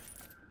cash.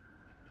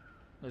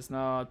 Let's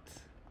not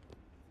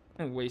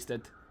waste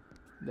it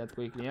that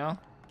quickly, huh?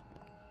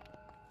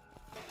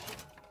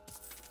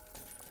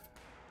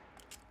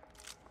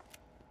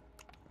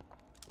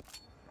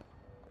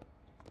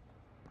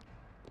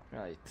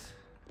 Right.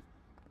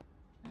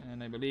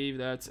 And I believe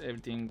that's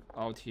everything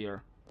out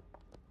here.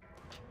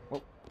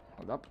 Oh,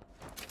 hold up.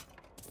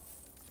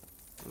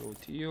 Go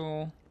to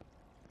you.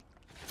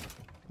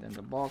 Then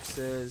the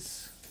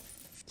boxes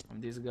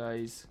from these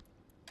guys.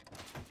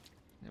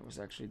 There was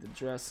actually the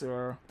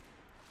dresser.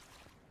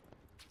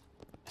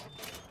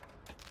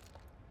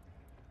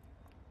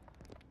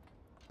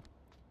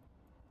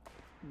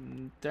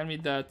 Tell me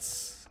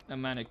that's a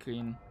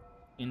mannequin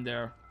in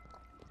there.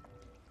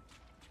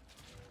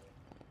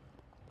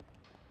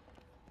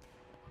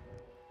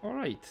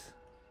 Alright.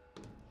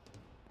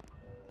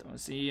 Don't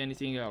see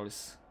anything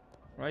else,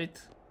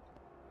 right?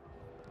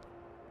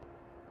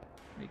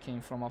 We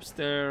came from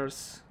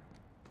upstairs.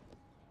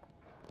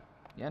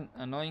 Again,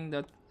 annoying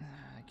that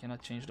I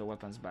cannot change the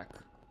weapons back.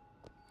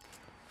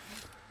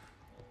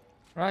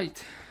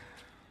 Right.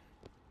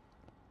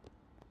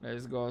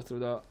 Let's go through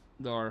the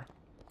door.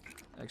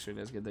 Actually,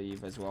 let's get the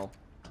Eve as well.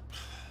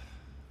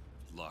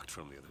 Locked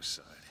from the other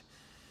side.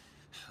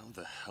 How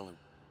the hell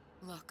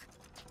are... Look.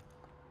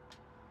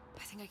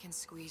 I think I can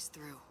squeeze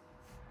through.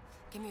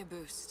 Give me a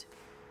boost.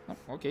 Oh,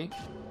 okay.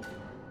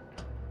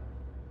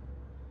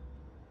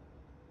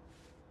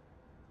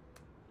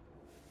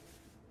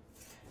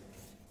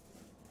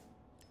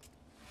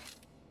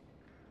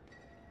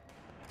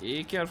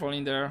 Be careful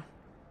in there.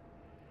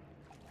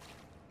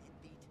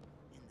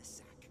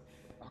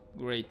 Oh,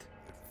 great.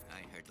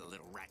 I heard the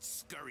little rat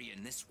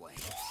scurrying this way.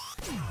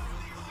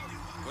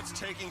 What's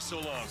taking so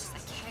long? I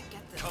can't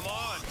get this. Come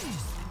on!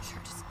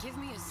 Just give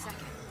me a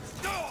second.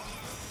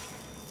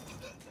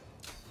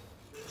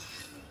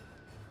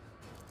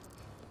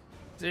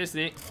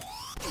 Seriously.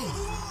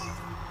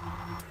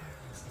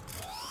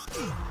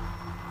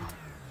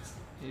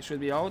 He should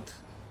be out.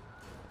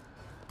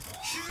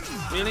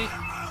 Really?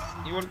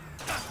 You were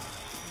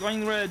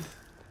going red.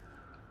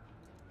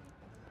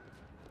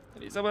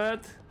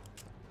 Elizabeth.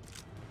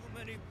 How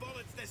many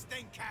bullets this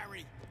thing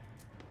carry?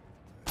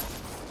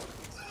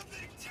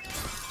 Something terrible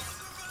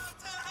is about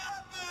to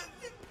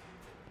happen!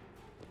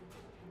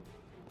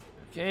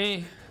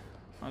 Okay.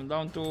 I'm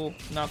down to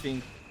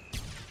nothing.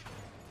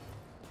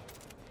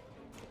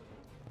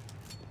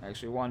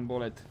 Actually, one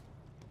bullet.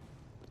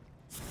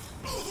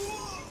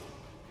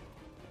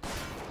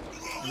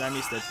 And I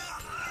missed it.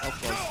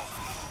 Of course.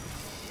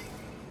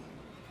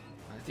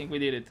 I think we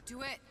did it.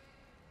 Do it.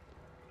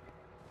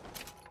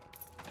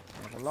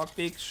 Have a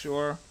lockpick,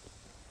 sure.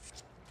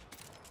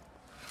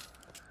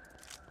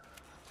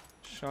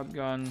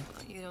 Shotgun.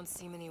 You don't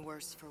seem any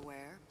worse for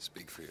wear.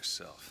 Speak for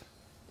yourself.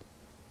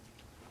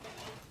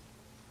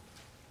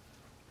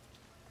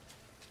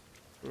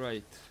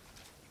 Right.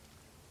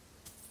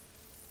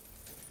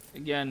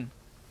 Again,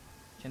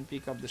 can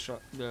pick up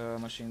the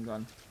machine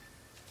gun.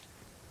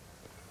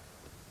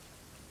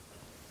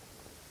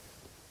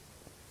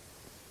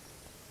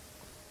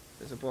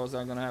 I suppose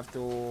I'm gonna have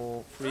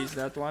to freeze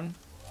that one.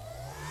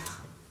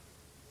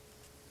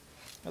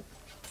 What?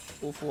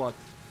 Oof, what?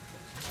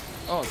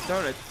 Oh,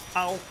 turret.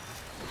 Ow.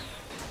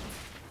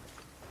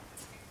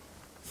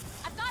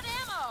 I've got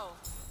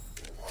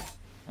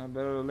ammo.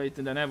 Better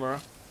later than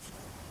ever.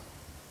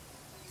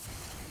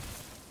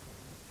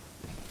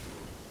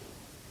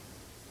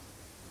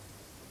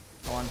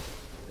 Come on.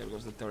 There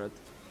goes the turret.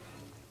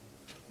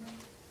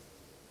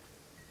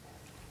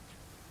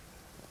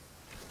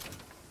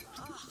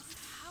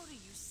 How do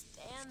you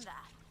stand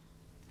that?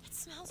 It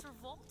smells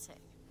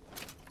revolting.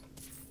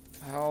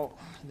 How?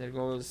 There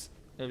goes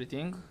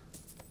everything.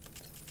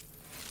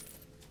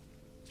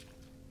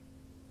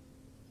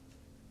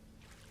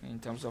 In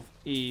terms of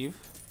Eve.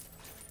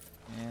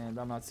 And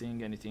I'm not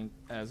seeing anything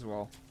as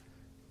well.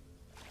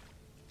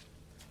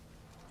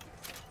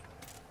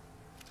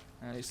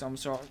 And some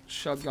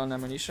shotgun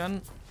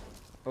ammunition.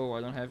 Oh,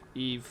 I don't have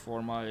Eve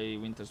for my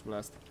Winter's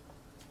Blast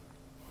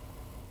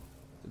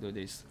to do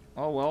this.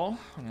 Oh well,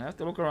 I'm gonna have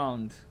to look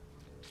around.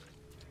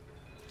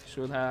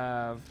 Should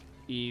have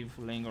Eve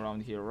laying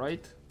around here,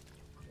 right?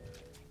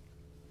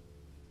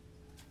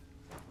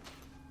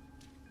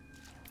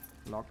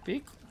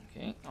 Lockpick.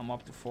 Okay, I'm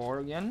up to 4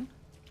 again.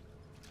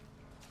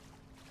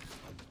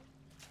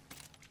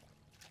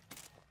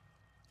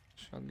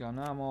 Shotgun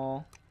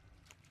ammo.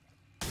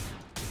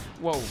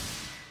 Whoa.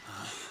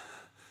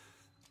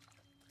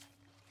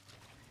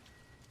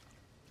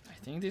 I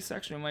think this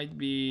actually might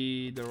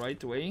be the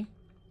right way.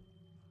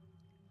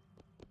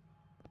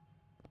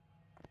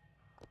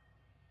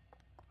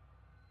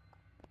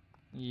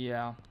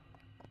 Yeah.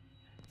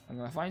 I'm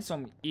gonna find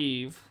some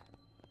Eve.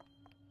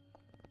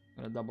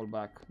 I'm gonna double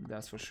back,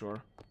 that's for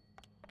sure.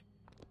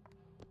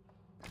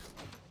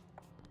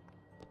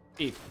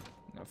 Eve.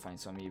 I'm gonna find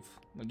some Eve.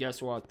 But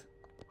guess what?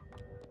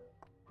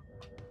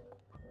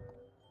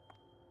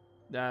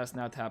 That's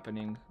not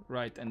happening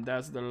Right, and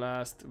that's the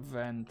last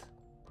vent.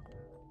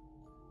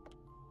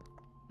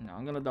 Now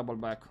I'm gonna double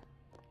back.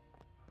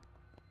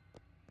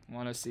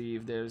 Wanna see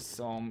if there's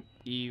some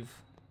Eve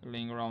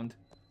laying around.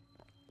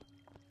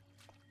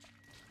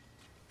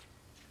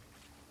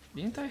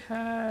 Didn't I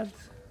had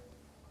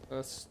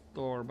a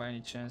store by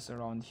any chance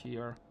around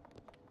here?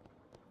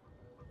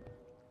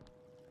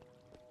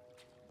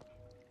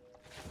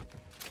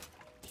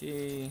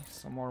 Okay,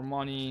 some more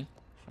money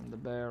from the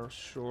bear,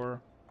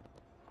 sure.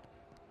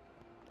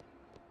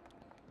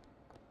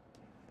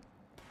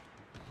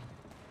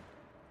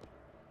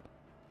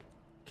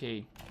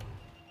 Okay.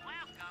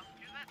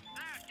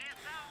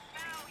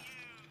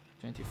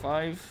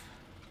 25.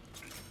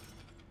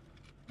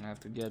 I have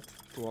to get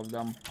 2 of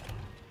them.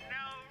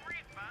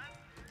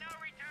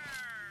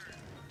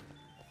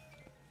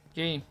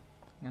 Okay,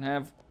 and I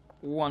have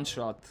 1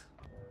 shot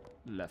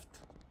left.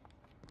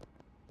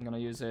 I'm gonna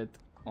use it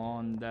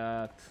on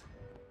that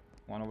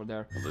one over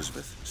there.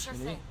 Elizabeth. Sure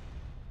thing.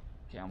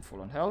 Okay, I'm full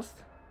on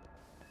health.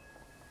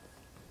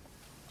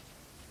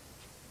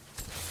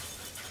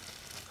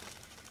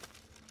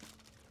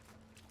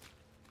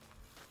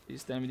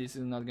 Please tell me this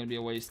is not gonna be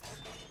a waste.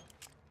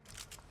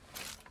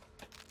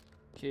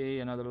 Okay,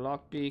 another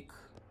lockpick.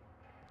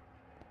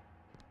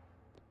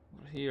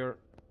 Over here.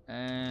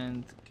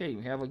 And okay,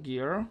 we have a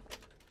gear.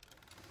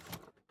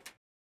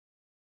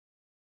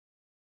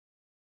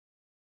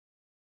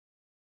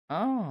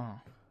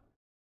 Ah.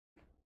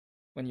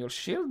 When your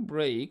shield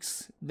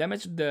breaks,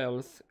 damage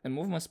dealt and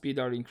movement speed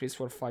are increased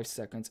for 5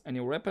 seconds, and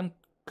your weapon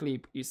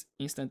clip is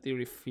instantly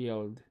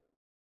refilled.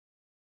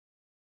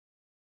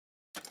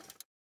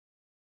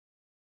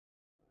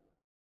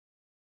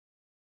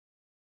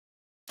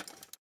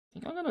 I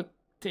think I'm gonna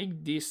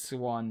take this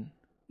one.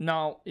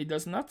 Now, it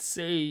does not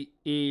say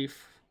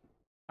if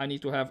I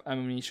need to have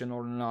ammunition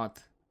or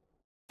not.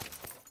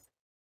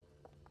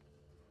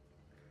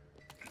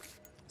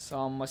 So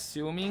I'm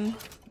assuming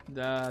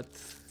that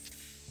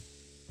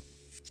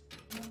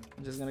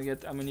I'm just gonna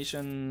get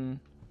ammunition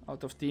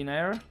out of thin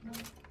air.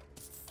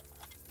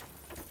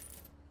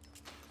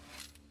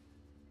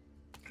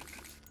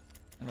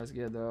 And let's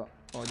get the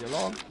audio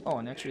log. Oh,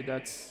 and actually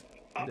that's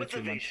the achievement.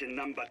 Observation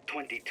number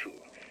 22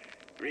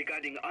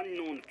 regarding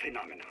unknown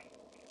phenomena.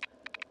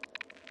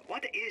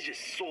 What is the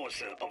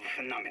source of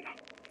phenomena?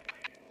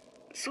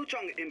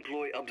 Suchong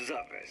employ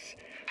observers.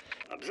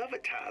 Observer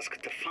task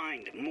to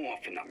find more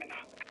phenomena.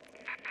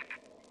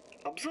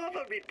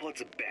 Observer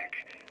reports back.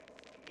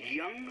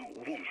 Young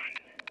woman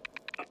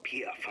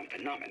appear from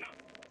phenomena.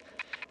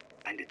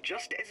 And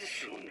just as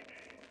soon,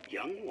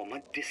 young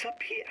woman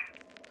disappear.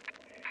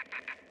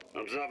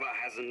 Observer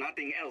has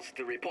nothing else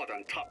to report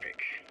on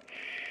topic.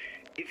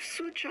 If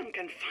Suchong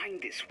can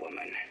find this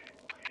woman,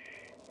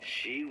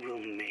 she will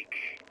make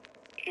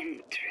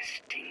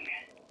interesting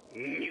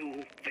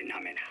new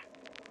phenomena.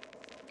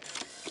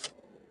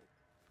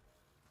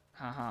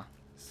 Haha,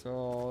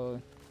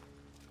 so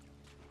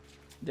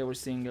they were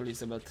seeing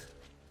Elizabeth.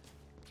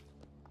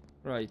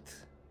 Right.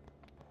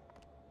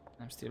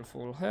 I'm still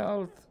full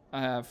health.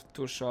 I have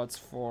 2 shots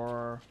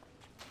for...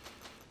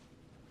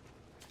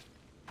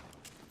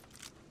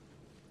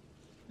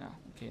 No,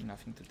 okay,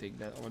 nothing to take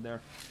that over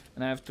there.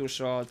 And I have 2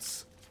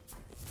 shots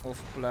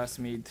of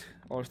plasmid,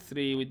 or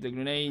 3 with the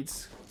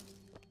grenades,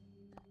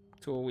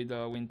 2 with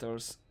the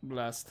Winter's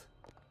Blast.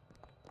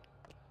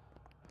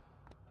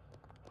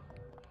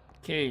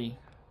 Okay,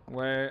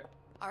 where...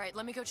 Alright,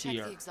 let me go check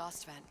here. the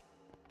exhaust vent.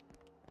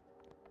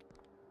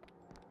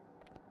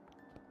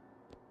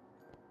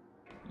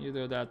 You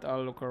do that,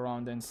 I'll look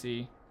around and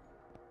see.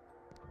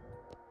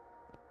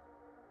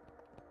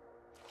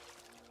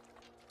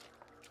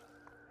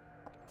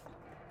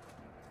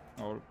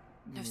 Oh,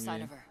 No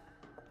sign of her.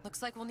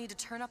 Looks like we'll need to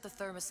turn up the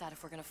thermostat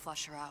if we're gonna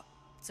flush her out.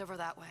 It's over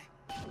that way.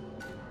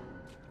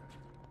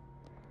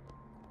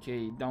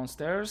 Okay,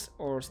 downstairs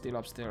or still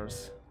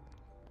upstairs?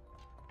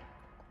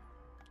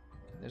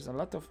 There's a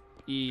lot of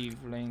Eve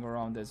laying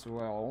around as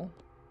well.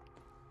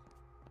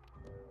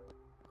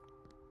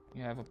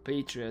 You have a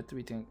Patriot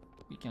we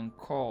can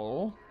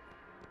call.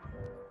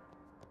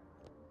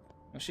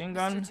 Machine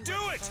gun. Do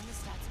it!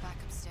 Thermostat's back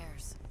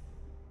upstairs.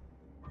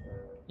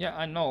 Yeah,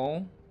 I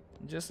know.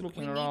 Just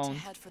looking We around. need to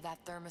head for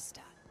that thermostat.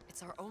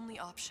 It's our only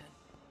option.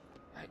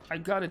 I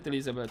got it,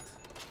 Elizabeth.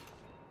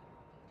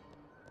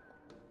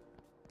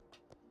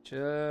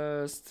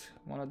 Just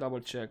wanna double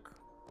check.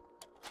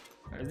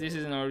 This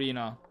is an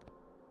arena.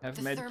 Have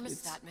The med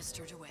thermostat,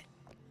 Mr. DeWitt.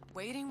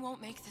 Waiting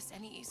won't make this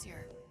any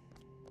easier.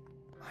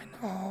 I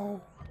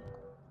know.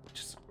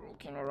 Just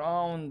looking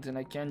around and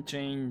I can't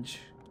change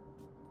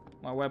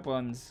my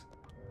weapons.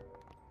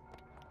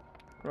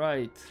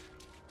 Right.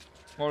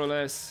 More or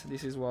less,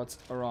 this is what's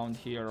around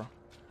here.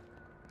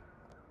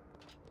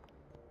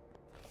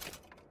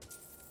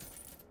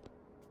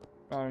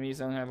 Problem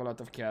is I don't have a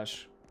lot of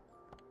cash.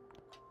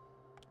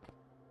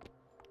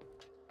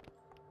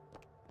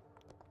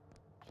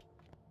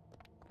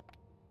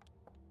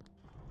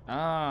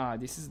 Ah,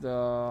 this is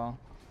the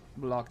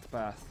blocked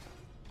path.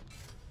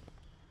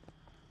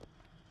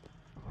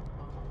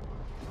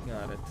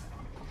 Got it.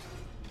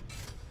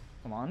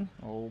 Come on,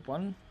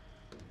 open.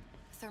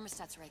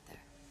 Thermostat's right there.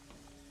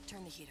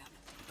 Turn the heat up.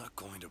 I'm not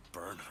going to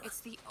burn her.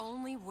 It's the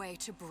only way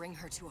to bring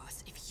her to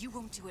us. If you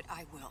won't do it,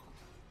 I will.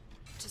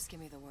 Just give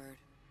me the word.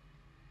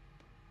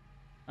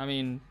 I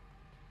mean,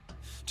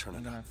 Turn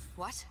it up.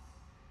 What?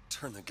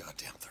 Turn the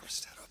goddamn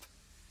thermostat up.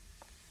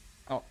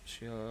 oh,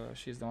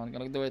 she's the one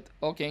gonna do it.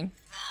 Okay.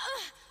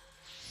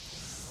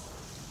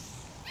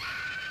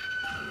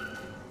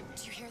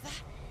 Do you hear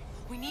that?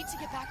 We need to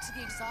get back to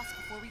the exhaust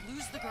before we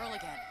lose the girl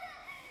again.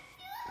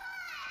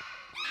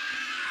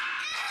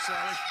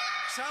 Sally!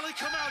 Sally,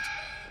 come out!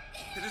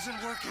 It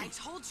isn't working. I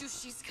told you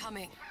she's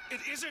coming.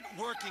 It isn't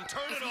working.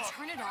 Turn If it we off.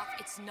 turn it off,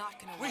 it's not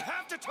gonna work. We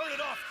have to turn it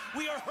off.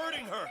 We are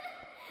hurting her.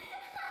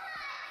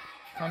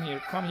 Come here,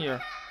 come here.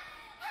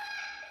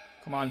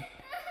 Come on.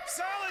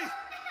 Sally!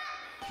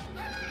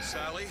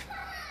 Sally?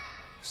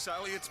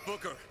 Sally, it's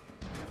Booker.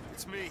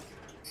 It's me.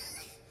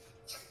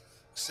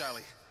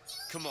 Sally,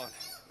 come on.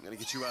 I'm gonna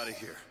get you out of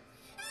here.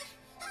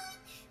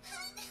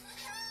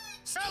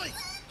 Sally!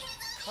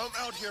 Come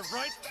out here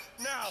right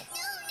now!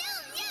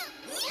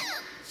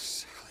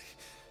 Sally.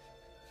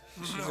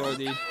 She's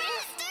already.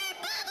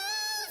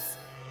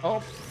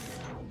 Oh!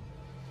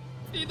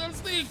 Needle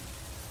stick!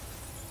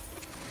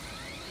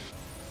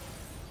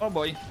 Oh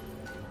boy.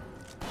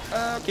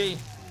 Okay.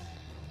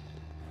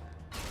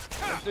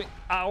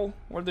 Ow!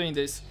 We're doing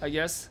this, I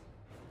guess.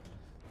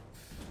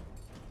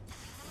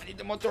 I need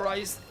the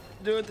motorized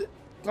dude.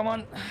 Come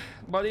on,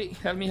 buddy,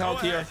 help me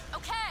out here.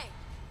 Okay.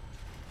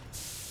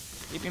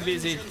 Keep him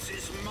busy. Vengeance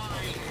is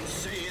mine,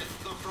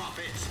 saith the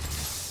prophet.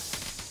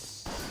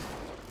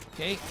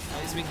 Okay,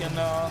 nice. We can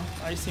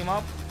ice him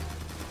up.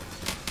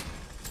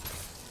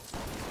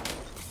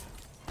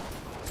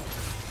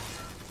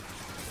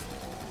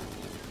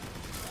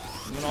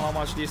 I don't know how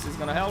much this is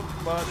gonna help,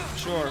 but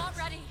sure. Not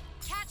ready.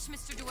 Catch,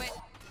 Mr. DeWitt.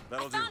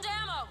 That'll I found do.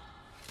 ammo.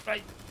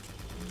 Right.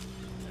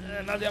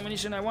 Not the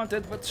ammunition I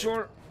wanted, but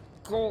sure.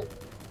 Cool.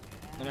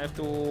 Gonna have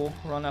to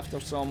run after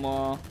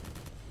some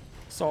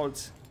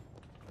salts.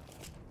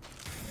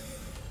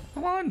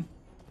 Come on!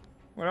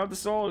 Where are the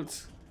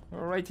salts?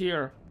 We're right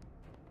here.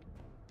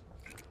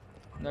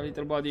 The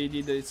little body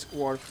did its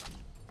work.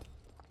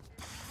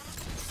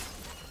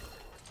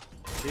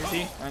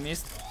 See? I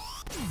missed.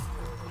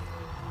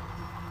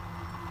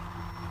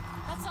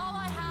 That's all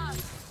I have.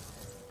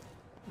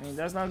 I mean,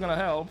 that's not gonna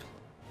help.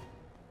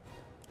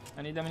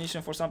 I need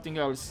ammunition for something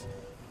else.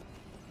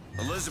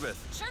 Elizabeth.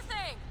 Sure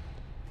thing.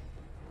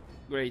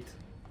 Great.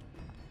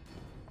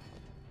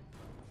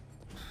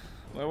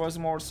 Where was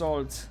more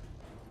salt?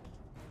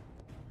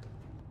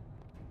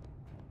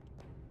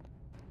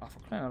 Oh, for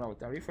crying out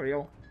loud, are you for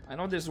real? I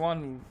know there's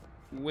one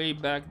way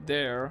back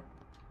there.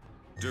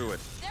 Do it.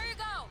 There you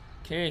go.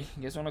 Okay,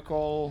 guess I'm gonna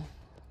call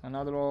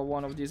another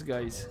one of these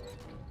guys.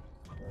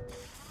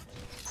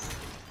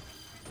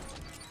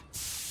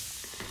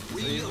 So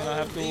he's gonna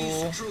have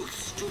to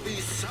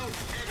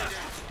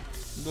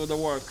do the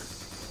work,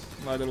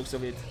 by the looks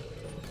of it.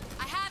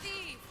 I have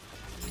Eve.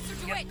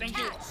 Mr. DeWitt, thank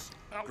catch.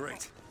 you.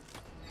 Great.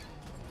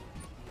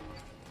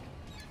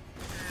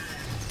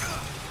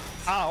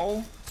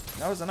 Ow!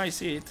 That was a nice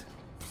hit.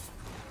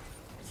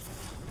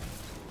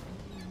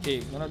 Okay,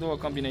 gonna do a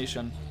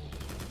combination.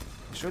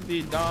 Should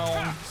be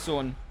down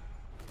soon.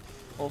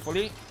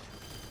 Hopefully.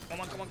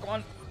 Come on, come on, come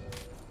on.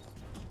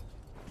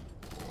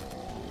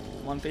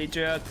 Come on,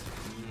 Patriot.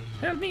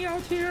 Help me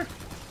out here.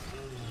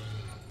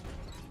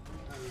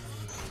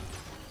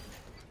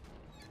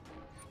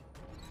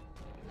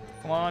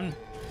 Come on.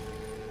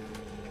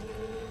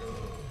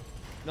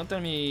 Don't tell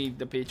me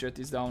the Patriot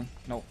is down.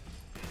 No.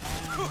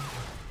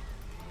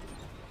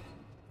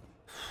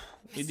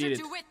 We did it.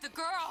 Mr. DeWitt, the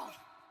girl.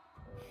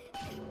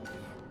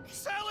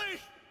 Sally!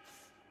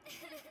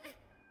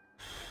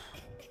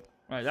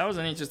 Right, that was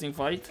an interesting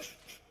fight.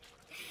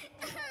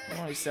 Don't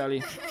worry,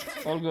 Sally.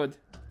 All good.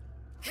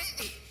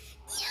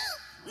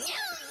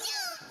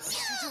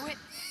 Mr. DeWitt,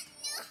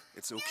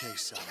 It's okay,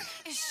 Sally.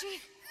 is she?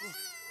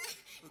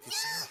 Look, it's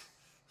Sarah.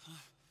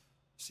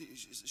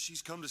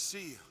 She's come to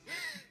see you.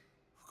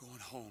 We're going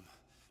home.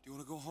 Do you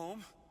want to go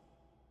home?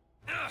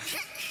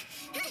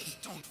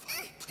 Don't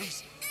fight,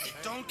 please.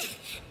 Don't.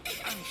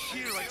 I'm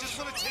here. I just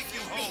want to take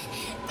you home.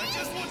 I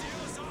just want you.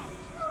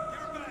 Give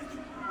her back. Give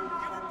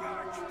her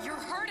back. You're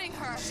hurting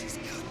her. She's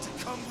got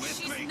to come with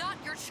She's me. not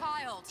your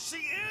child.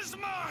 She is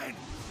mine.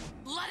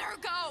 Let her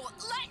go.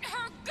 Let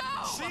her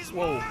go. She's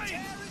Whoa.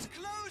 mine. Is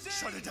closing.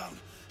 Shut it down.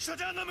 Shut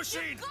down the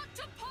machine. You've got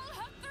to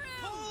pull her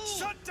through.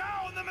 Shut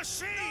down the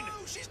machine.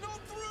 No, she's not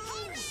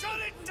through. Shut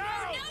it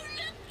down.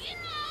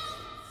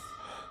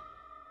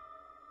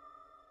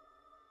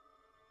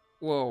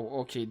 Whoa,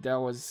 okay, that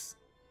was...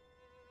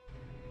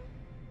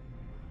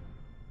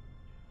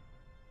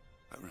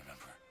 I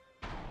remember.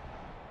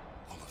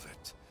 All of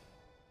it.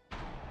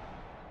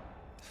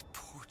 That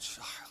poor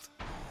child.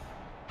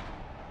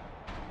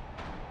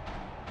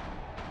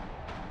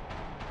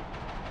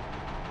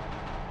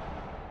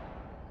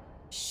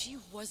 She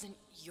wasn't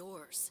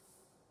yours,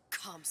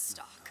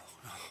 Comstock.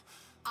 No.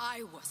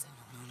 I wasn't.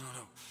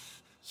 No.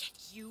 Yet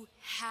you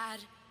had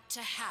to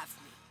have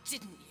me,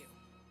 didn't you?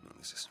 No,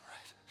 this isn't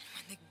right.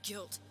 When the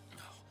guilt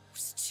No.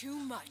 was too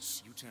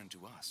much. You turn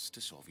to us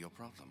to solve your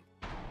problem.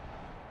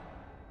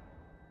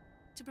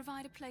 To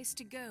provide a place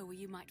to go where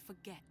you might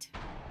forget.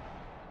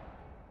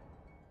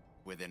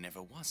 Where there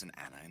never was an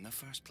Anna in the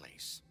first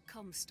place.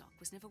 Comstock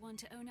was never one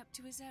to own up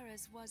to his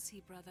errors, was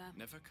he, brother?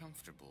 Never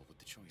comfortable with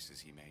the choices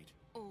he made.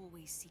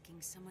 Always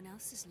seeking someone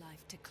else's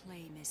life to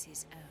claim as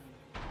his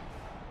own.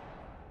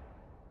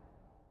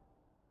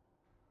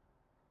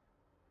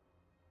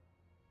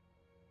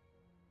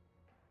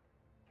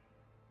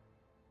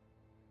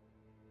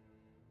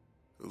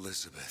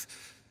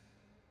 Elizabeth.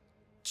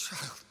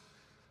 Child.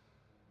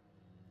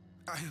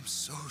 I am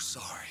so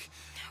sorry.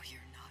 No,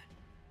 you're not.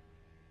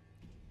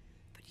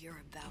 But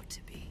you're about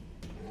to be.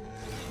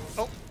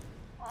 Oh.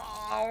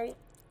 Ow.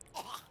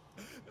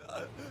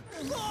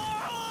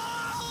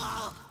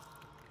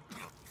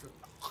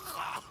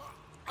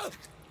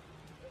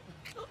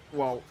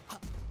 Wow.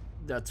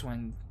 That's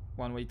one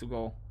way to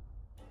go.